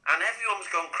 and everyone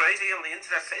was going crazy on the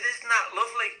internet saying, "Isn't that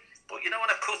lovely?" But when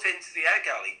I cut into the egg,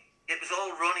 Ali, it was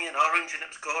all runny and orange and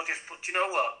it was gorgeous. But you know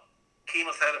what?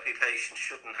 Chemotherapy patients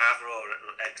shouldn't have raw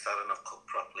eggs that are not cooked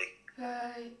properly.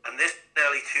 Right. And this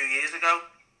nearly 2 years ago,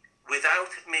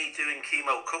 without me doing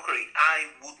chemo cookery, I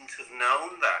wouldn't have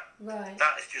known that. Right.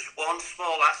 That is just one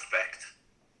small aspect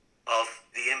of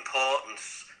the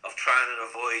importance of trying to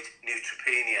avoid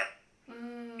neutropenia,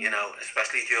 you know,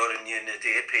 especially during your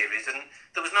nadir period. And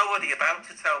there was nobody about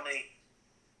to tell me,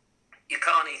 you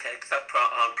can't eat eggs that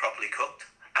aren't properly cooked.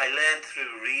 I learned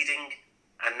through reading,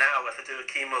 and now if I do a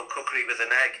chemo cookery with an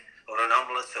egg or an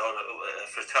omelette or a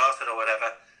frittata or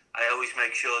whatever, I always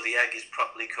make sure the egg is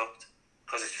properly cooked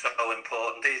because it's so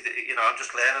important. You know, I'm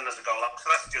just learning as I go along. So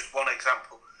that's just one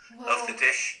example of the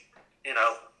dish, you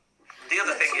know. The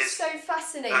other thing is so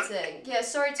fascinating.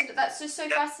 That's just so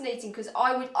fascinating because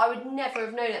I would never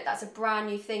have known it. That's a brand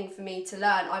new thing for me to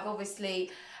learn. I've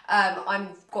obviously I've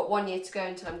got 1 year to go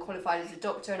until I'm qualified as a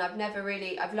doctor, and I've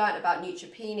learned about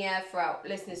neutropenia. For our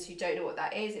listeners who don't know what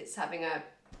that is, it's having a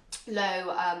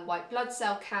low white blood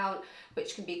cell count,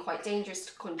 which can be quite dangerous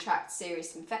to contract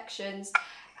serious infections.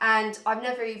 And I've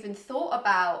never even thought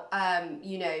about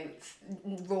you know,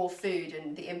 raw food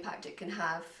and the impact it can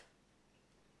have.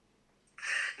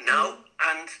 No,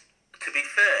 and to be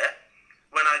fair,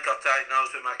 when I got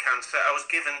diagnosed with my cancer, I was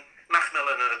given,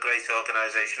 Macmillan are a great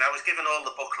organisation, I was given all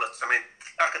the booklets. I mean,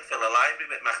 I could fill a library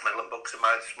with Macmillan books in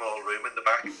my small room in the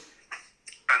back.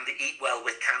 And the Eat Well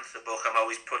with Cancer book I'm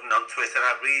always putting on Twitter.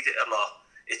 I read it a lot.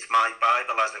 It's my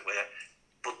Bible, as it were.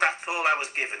 But that's all I was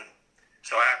given.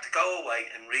 So I had to go away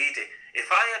and read it.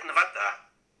 If I hadn't have had that,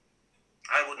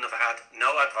 I wouldn't have had no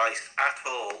advice at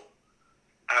all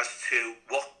as to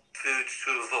what foods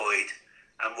to avoid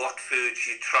and what foods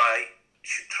you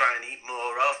should try and eat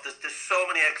more of. There's so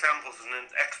many examples, and an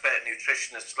expert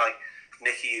nutritionist like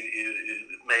Nikki,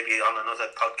 who may be on another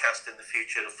podcast in the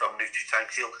future from NutriTank,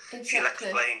 she'll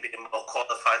explain being more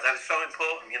qualified. That is so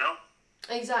important, you know?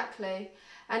 Exactly.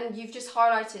 And you've just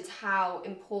highlighted how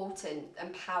important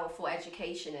and powerful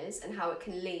education is and how it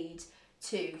can lead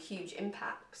to huge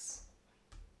impacts.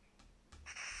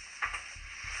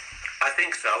 I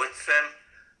think so. It's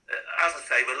as I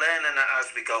say, we're learning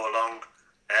as we go along.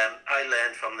 I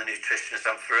learn from the nutritionists.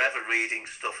 I'm forever reading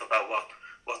stuff about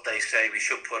what they say we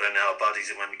should put in our bodies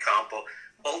and when we can't. But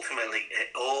ultimately,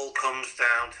 it all comes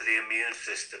down to the immune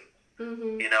system.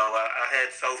 Mm-hmm. You know, I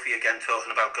heard Sophie again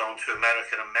talking about going to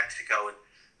America and Mexico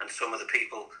and some of the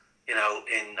people, you know,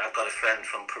 I've got a friend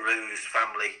from Peru whose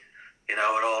family, you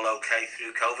know, are all okay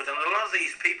through COVID. And a lot of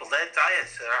these people, their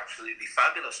diets are absolutely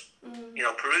fabulous. Mm-hmm. You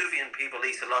know, Peruvian people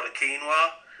eat a lot of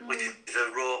quinoa, which is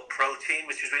a raw protein,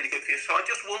 which is really good for you. So I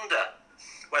just wonder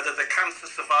whether the cancer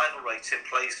survival rates in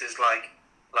places like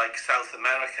South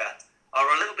America are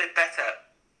a little bit better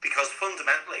because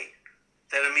fundamentally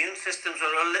their immune systems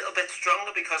are a little bit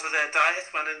stronger because of their diet,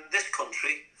 when in this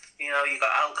country, you know, you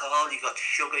got alcohol, you got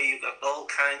sugar, you got all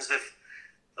kinds of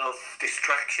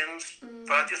distractions.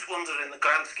 But I just wonder, in the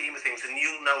grand scheme of things, and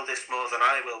you know this more than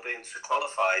I will, being so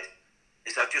qualified,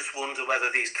 is I just wonder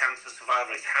whether these cancer survival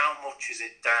rates, how much is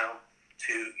it down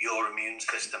to your immune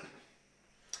system?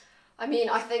 I mean,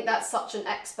 I think that's such an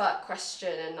expert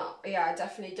question, and I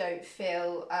definitely don't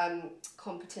feel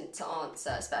competent to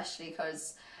answer, especially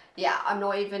because, I'm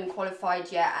not even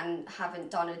qualified yet and haven't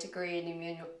done a degree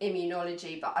in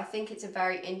immunology, but I think it's a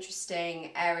very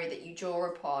interesting area that you draw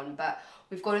upon. But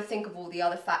we've got to think of all the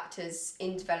other factors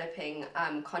in developing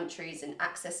countries and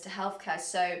access to healthcare.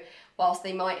 So whilst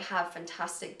they might have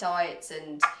fantastic diets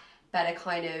and better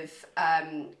kind of,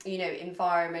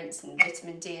 environments and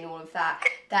vitamin D and all of that,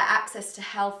 their access to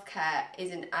healthcare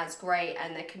isn't as great,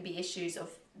 and there can be issues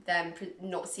of them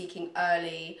not seeking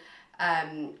early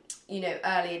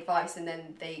advice, and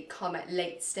then they come at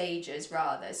late stages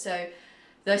rather. So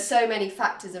there's so many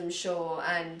factors, I'm sure,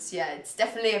 and it's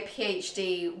definitely a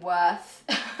PhD worth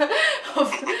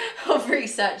of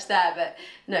research there. But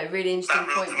no, really interesting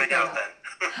point. That rules me out then.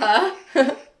 Huh?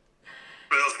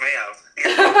 Rules me out.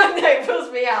 No, it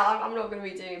rules me out. I'm not going to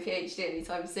be doing a PhD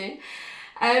anytime soon.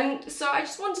 So I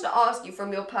just wanted to ask you,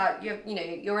 from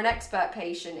you're an expert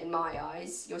patient in my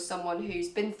eyes. You're someone who's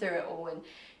been through it all, and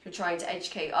you're trying to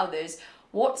educate others.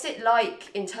 What's it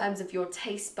like in terms of your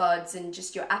taste buds and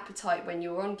just your appetite when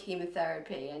you're on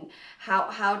chemotherapy, and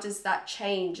how does that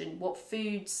change, and what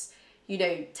foods,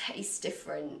 taste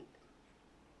different?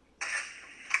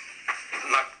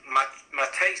 My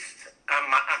taste and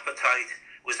my appetite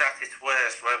was at its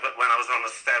worst when I was on a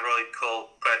steroid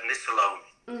called prednisolone.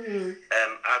 Mm-hmm.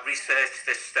 I researched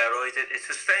this steroid. It's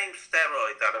the same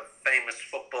steroid that a famous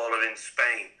footballer in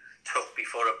Spain took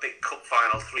before a big cup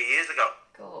final 3 years ago.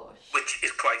 Gosh. Which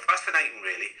is quite fascinating,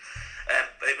 really.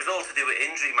 It was all to do with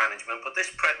injury management, but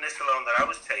this prednisolone that I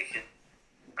was taking,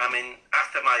 I mean,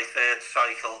 after my third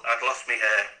cycle, I'd lost my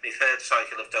hair, my third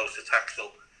cycle of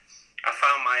docetaxel, I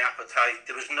found my appetite,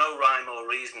 there was no rhyme or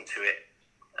reason to it.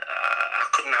 I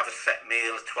couldn't have a set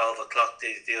meal at 12 o'clock.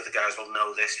 The other guys will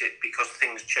know this because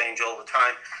things change all the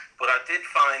time. But I did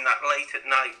find that late at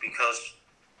night because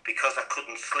I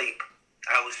couldn't sleep,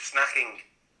 I was snacking.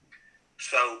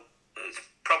 So it's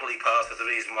probably part of the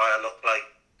reason why I look like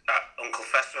Uncle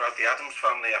Fester out the Addams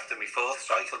Family after my fourth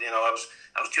cycle. You know, I was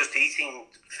just eating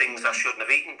things I shouldn't have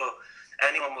eaten. But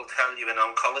anyone will tell you, an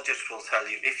oncologist will tell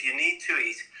you, if you need to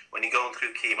eat when you're going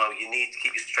through chemo, you need to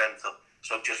keep your strength up.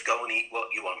 So just go and eat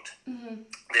what you want. Mm-hmm.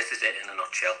 This is it in a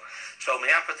nutshell. So my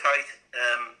appetite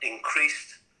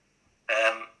increased.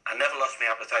 I never lost my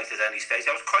appetite at any stage.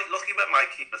 I was quite lucky with my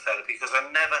chemotherapy because I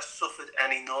never suffered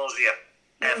any nausea,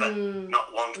 ever, not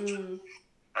once.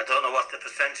 I don't know what the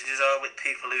percentages are with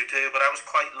people who do, but I was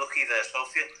quite lucky there. So I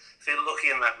feel lucky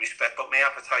in that respect. But my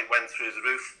appetite went through the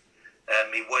roof.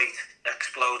 My weight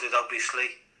exploded,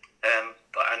 obviously,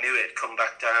 but I knew it'd come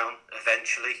back down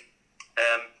eventually.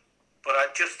 But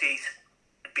I just eat,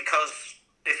 because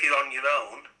if you're on your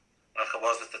own, like I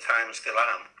was at the time and still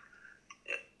am,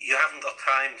 you haven't got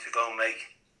time to go and make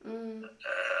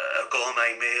a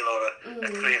gourmet meal or at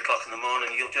 3 o'clock in the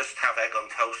morning. You'll just have egg on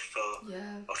toast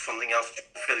or something else to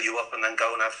fill you up and then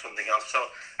go and have something else. So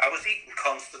I was eating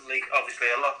constantly. Obviously,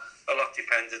 a lot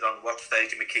depended on what stage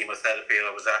of my chemotherapy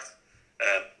I was at.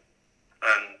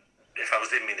 And if I was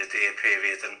in my nadir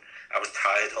period and I was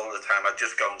tired all the time, I'd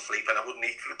just go and sleep and I wouldn't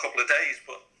eat for a couple of days.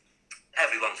 But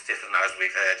everyone's different, as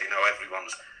we've heard. You know,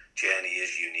 everyone's journey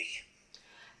is unique.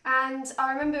 And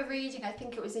I remember reading, I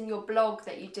think it was in your blog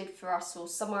that you did for us or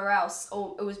somewhere else,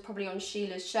 or it was probably on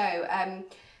Sheila's show,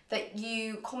 that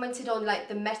you commented on like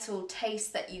the metal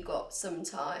taste that you got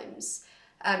sometimes,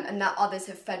 and that others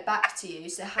have fed back to you.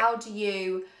 So how do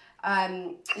you,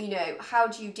 how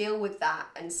do you deal with that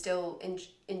and still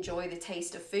enjoy the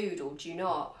taste of food, or do you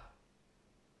not?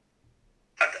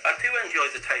 I do enjoy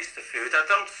the taste of food. I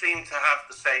don't seem to have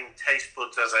the same taste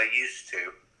buds as I used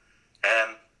to.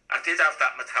 I did have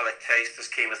that metallic taste,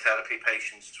 as chemotherapy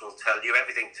patients will tell you.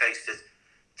 Everything tasted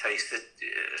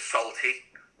salty.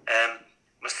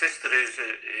 My sister,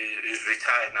 who's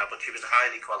retired now, but she was a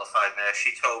highly qualified nurse,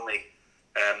 she told me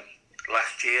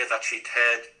last year that she'd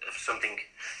heard of something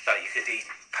that you could eat.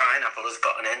 Pineapple has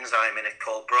got an enzyme in it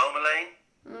called bromelain.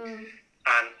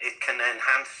 And it can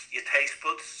enhance your taste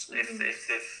buds if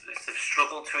they've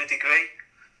struggled to a degree.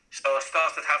 So I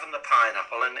started having the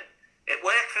pineapple, and it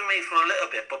worked for me for a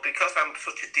little bit, but because I'm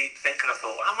such a deep thinker, I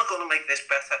thought, how am I going to make this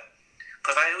better?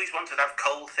 Because I always wanted to have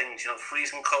cold things,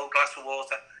 freezing cold glass of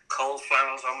water, cold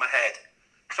flannels on my head.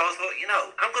 So I thought,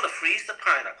 I'm going to freeze the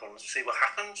pineapple and see what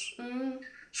happens.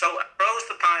 So I froze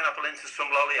the pineapple into some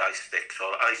lolly ice sticks,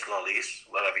 or ice lollies,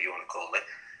 whatever you want to call it.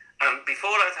 And before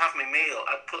I'd have my meal,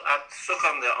 I'd suck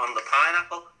on the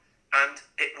pineapple, and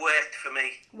it worked for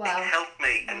me. Wow. It helped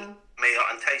me in meal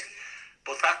and taste.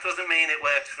 But that doesn't mean it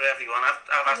works for everyone.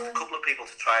 I've asked a couple of people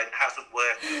to try it. It hasn't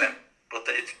worked for them. But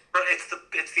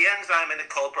it's the enzyme in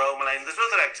it called bromelain. There's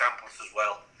other examples as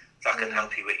well that can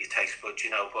help you with your taste buds,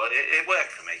 but it worked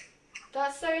for me.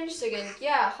 That's so interesting, and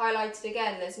highlighted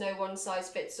again, there's no one size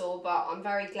fits all, but I'm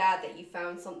very glad that you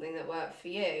found something that worked for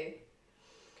you.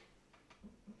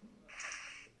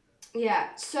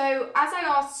 Yeah, so as I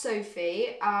asked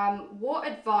Sophie, what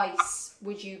advice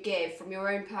would you give from your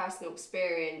own personal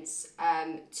experience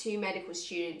to medical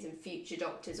students and future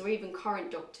doctors, or even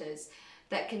current doctors,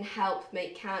 that can help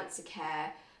make cancer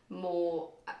care more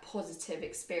a positive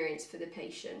experience for the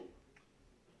patient?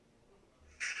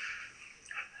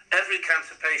 Every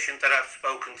cancer patient that I've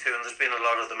spoken to, and there's been a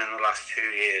lot of them in the last 2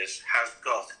 years, has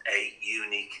got a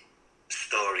unique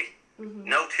story.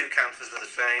 No two cancers are the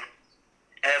same.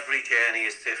 Every journey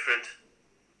is different.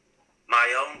 My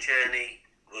own journey,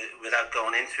 without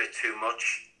going into it too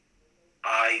much,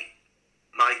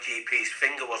 my GP's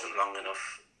finger wasn't long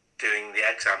enough doing the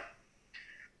exam.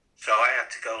 So I had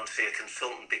to go and see a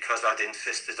consultant because I'd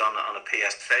insisted on a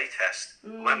PSA test.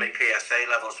 When my PSA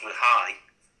levels were high,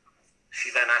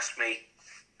 she then asked me,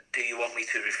 do you want me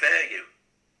to refer you?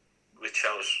 Which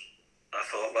I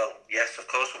thought, well, yes, of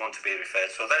course I want to be referred.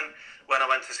 So then when I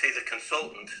went to see the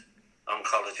consultant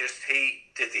oncologist, he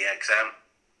did the exam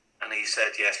and he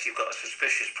said, yes, you've got a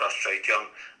suspicious prostate, John.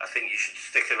 I think you should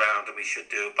stick around and we should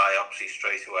do a biopsy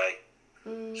straight away.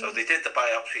 So they did the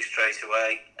biopsy straight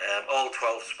away. All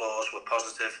 12 spores were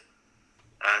positive,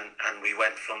 and we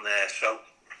went from there. So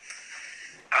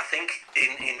I think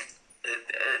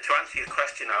to answer your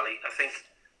question, Ali, I think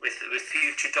with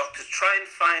future doctors, try and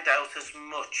find out as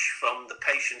much from the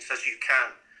patients as you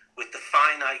can with the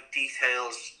finite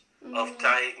details of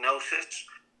diagnosis,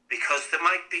 because there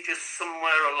might be just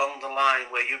somewhere along the line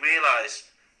where you realise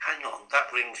hang on,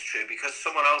 that rings true because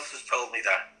someone else has told me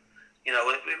that. You know,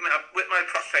 with my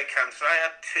prostate cancer, I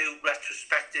had 2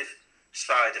 retrospective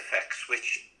side effects,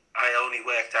 which I only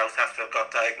worked out after I got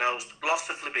diagnosed. Loss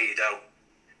of libido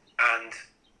and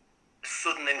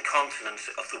sudden incontinence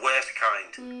of the worst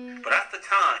kind. But at the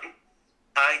time,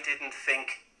 I didn't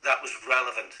think that was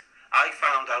relevant. I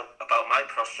found out about my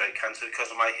prostate cancer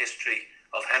because of my history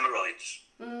of hemorrhoids.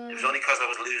 It was only because I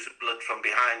was losing blood from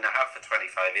behind. I have for 25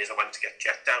 years. I went to get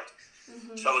checked out.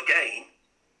 So again,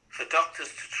 for doctors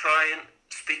to try and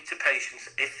speak to patients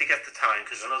if they get the time,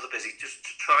 because I know they're busy, just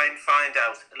to try and find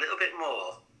out a little bit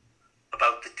more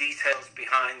about the details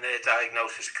behind their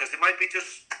diagnosis, because there might be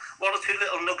just 1 or 2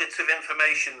 little nuggets of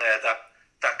information there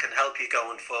that can help you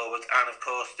going forward. And of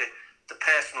course, the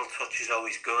personal touch is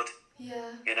always good.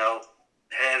 Yeah. You know,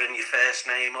 hair in your first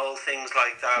name, all things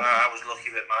like that. I was lucky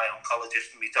with my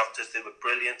oncologist and my doctors. They were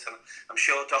brilliant, and I'm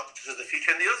sure doctors of the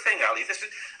future. And the other thing, Ali,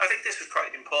 I think this is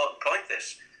quite an important point,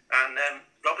 this, and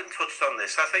Robin touched on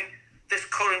this. I think this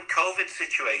current COVID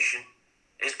situation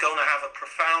is going to have a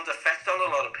profound effect on a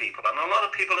lot of people, and a lot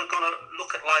of people are going to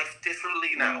look at life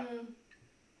differently now.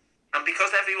 And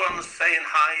because everyone's saying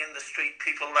hi in the street,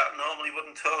 people that normally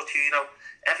wouldn't talk to you, you know,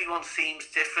 everyone seems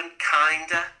different,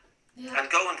 kinder. Yeah. And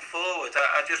going forward,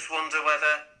 I just wonder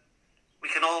whether we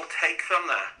can all take from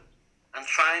that and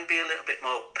try and be a little bit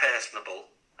more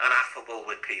personable and affable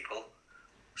with people.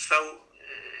 So,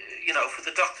 you know, for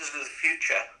the doctors of the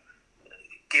future,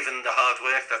 given the hard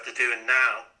work that they're doing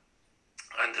now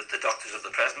and that the doctors of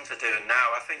the present are doing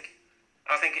now, I think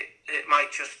it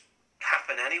might just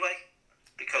happen anyway,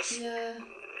 because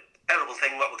terrible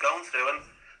thing what we're going through, and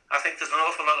I think there's an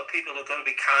awful lot of people who are going to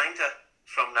be kinder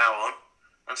from now on.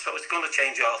 And so it's going to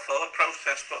change our thought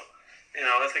process, but you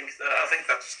know, I think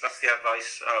that's the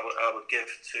advice I would give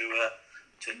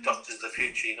to doctors of the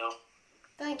future. You know.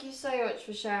 Thank you so much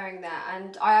for sharing that,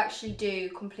 and I actually do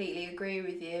completely agree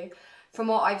with you. From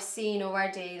what I've seen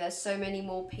already, there's so many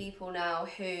more people now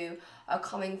who are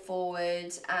coming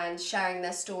forward and sharing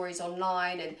their stories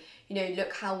online, and you know,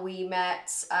 look how we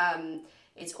met.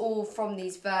 It's all from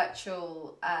these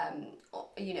virtual,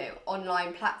 you know,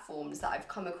 online platforms that I've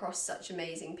come across such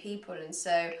amazing people. And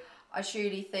so I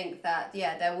truly think that,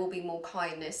 there will be more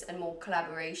kindness and more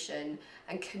collaboration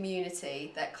and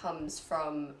community that comes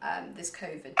from this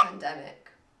COVID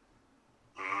pandemic.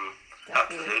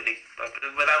 Absolutely,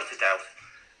 without a doubt.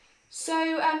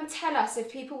 So tell us,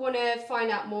 if people want to find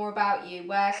out more about you,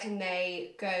 where can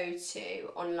they go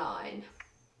to online?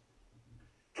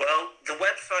 Well, the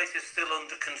website is still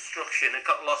under construction. It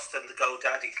got lost in the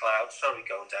GoDaddy cloud. Sorry,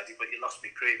 GoDaddy, but you lost me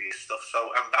previous stuff.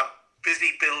 So I'm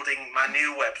busy building my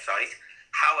new website.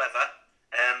 However,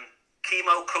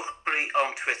 Chemo Cookery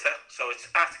on Twitter, so it's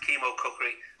at Chemo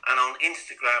Cookery, and on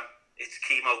Instagram, it's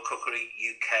Chemo Cookery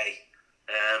UK.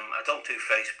 I don't do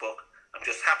Facebook. I'm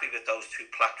just happy with those 2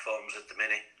 platforms at the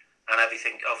minute. And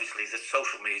everything, obviously, the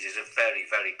social media is a very,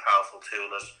 very powerful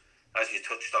tool, as you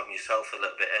touched on yourself a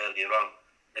little bit earlier on.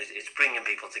 It's bringing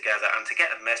people together, and to get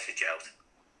a message out,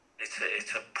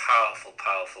 it's a powerful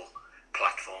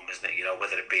platform, isn't it? You know,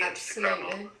 whether it be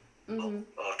Instagram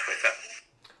or Twitter.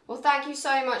 Well, thank you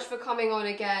so much for coming on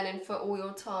again and for all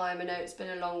your time. I know it's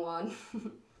been a long one.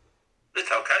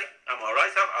 It's okay. I'm all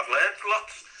right. I've learned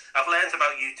lots. I've learned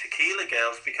about you tequila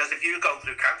girls, because if you were going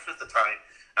through cancer at the time,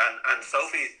 and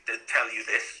Sophie did tell you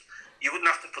this, you wouldn't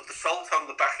have to put the salt on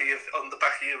the back of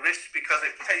your wrist, because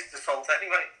it tastes the salt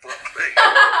anyway.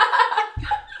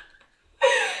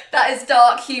 That is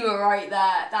dark humour right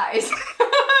there. That is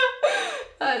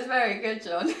that is very good,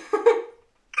 John.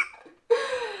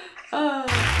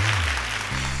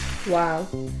 Wow,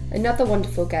 another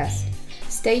wonderful guest.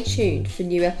 Stay tuned for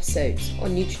new episodes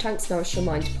on Nutritank's Nourish Your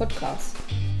Mind podcast.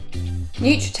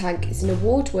 Nutritank is an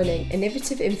award-winning,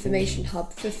 innovative information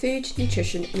hub for food,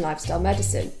 nutrition and lifestyle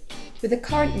medicine, with a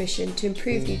current mission to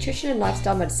improve nutrition and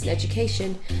lifestyle medicine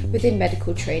education within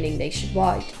medical training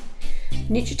nationwide.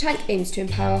 Nutritank aims to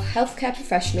empower healthcare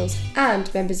professionals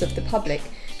and members of the public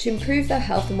to improve their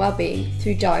health and well-being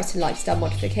through diet and lifestyle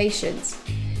modifications.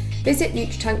 Visit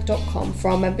Nutritank.com for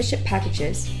our membership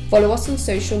packages, follow us on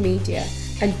social media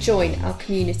and join our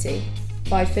community.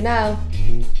 Bye for now.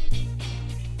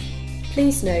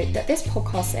 Please note that this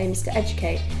podcast aims to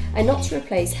educate and not to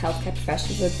replace healthcare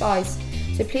professionals' advice,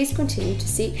 so please continue to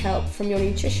seek help from your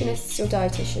nutritionists, your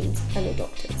dietitians and your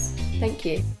doctors. Thank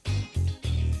you.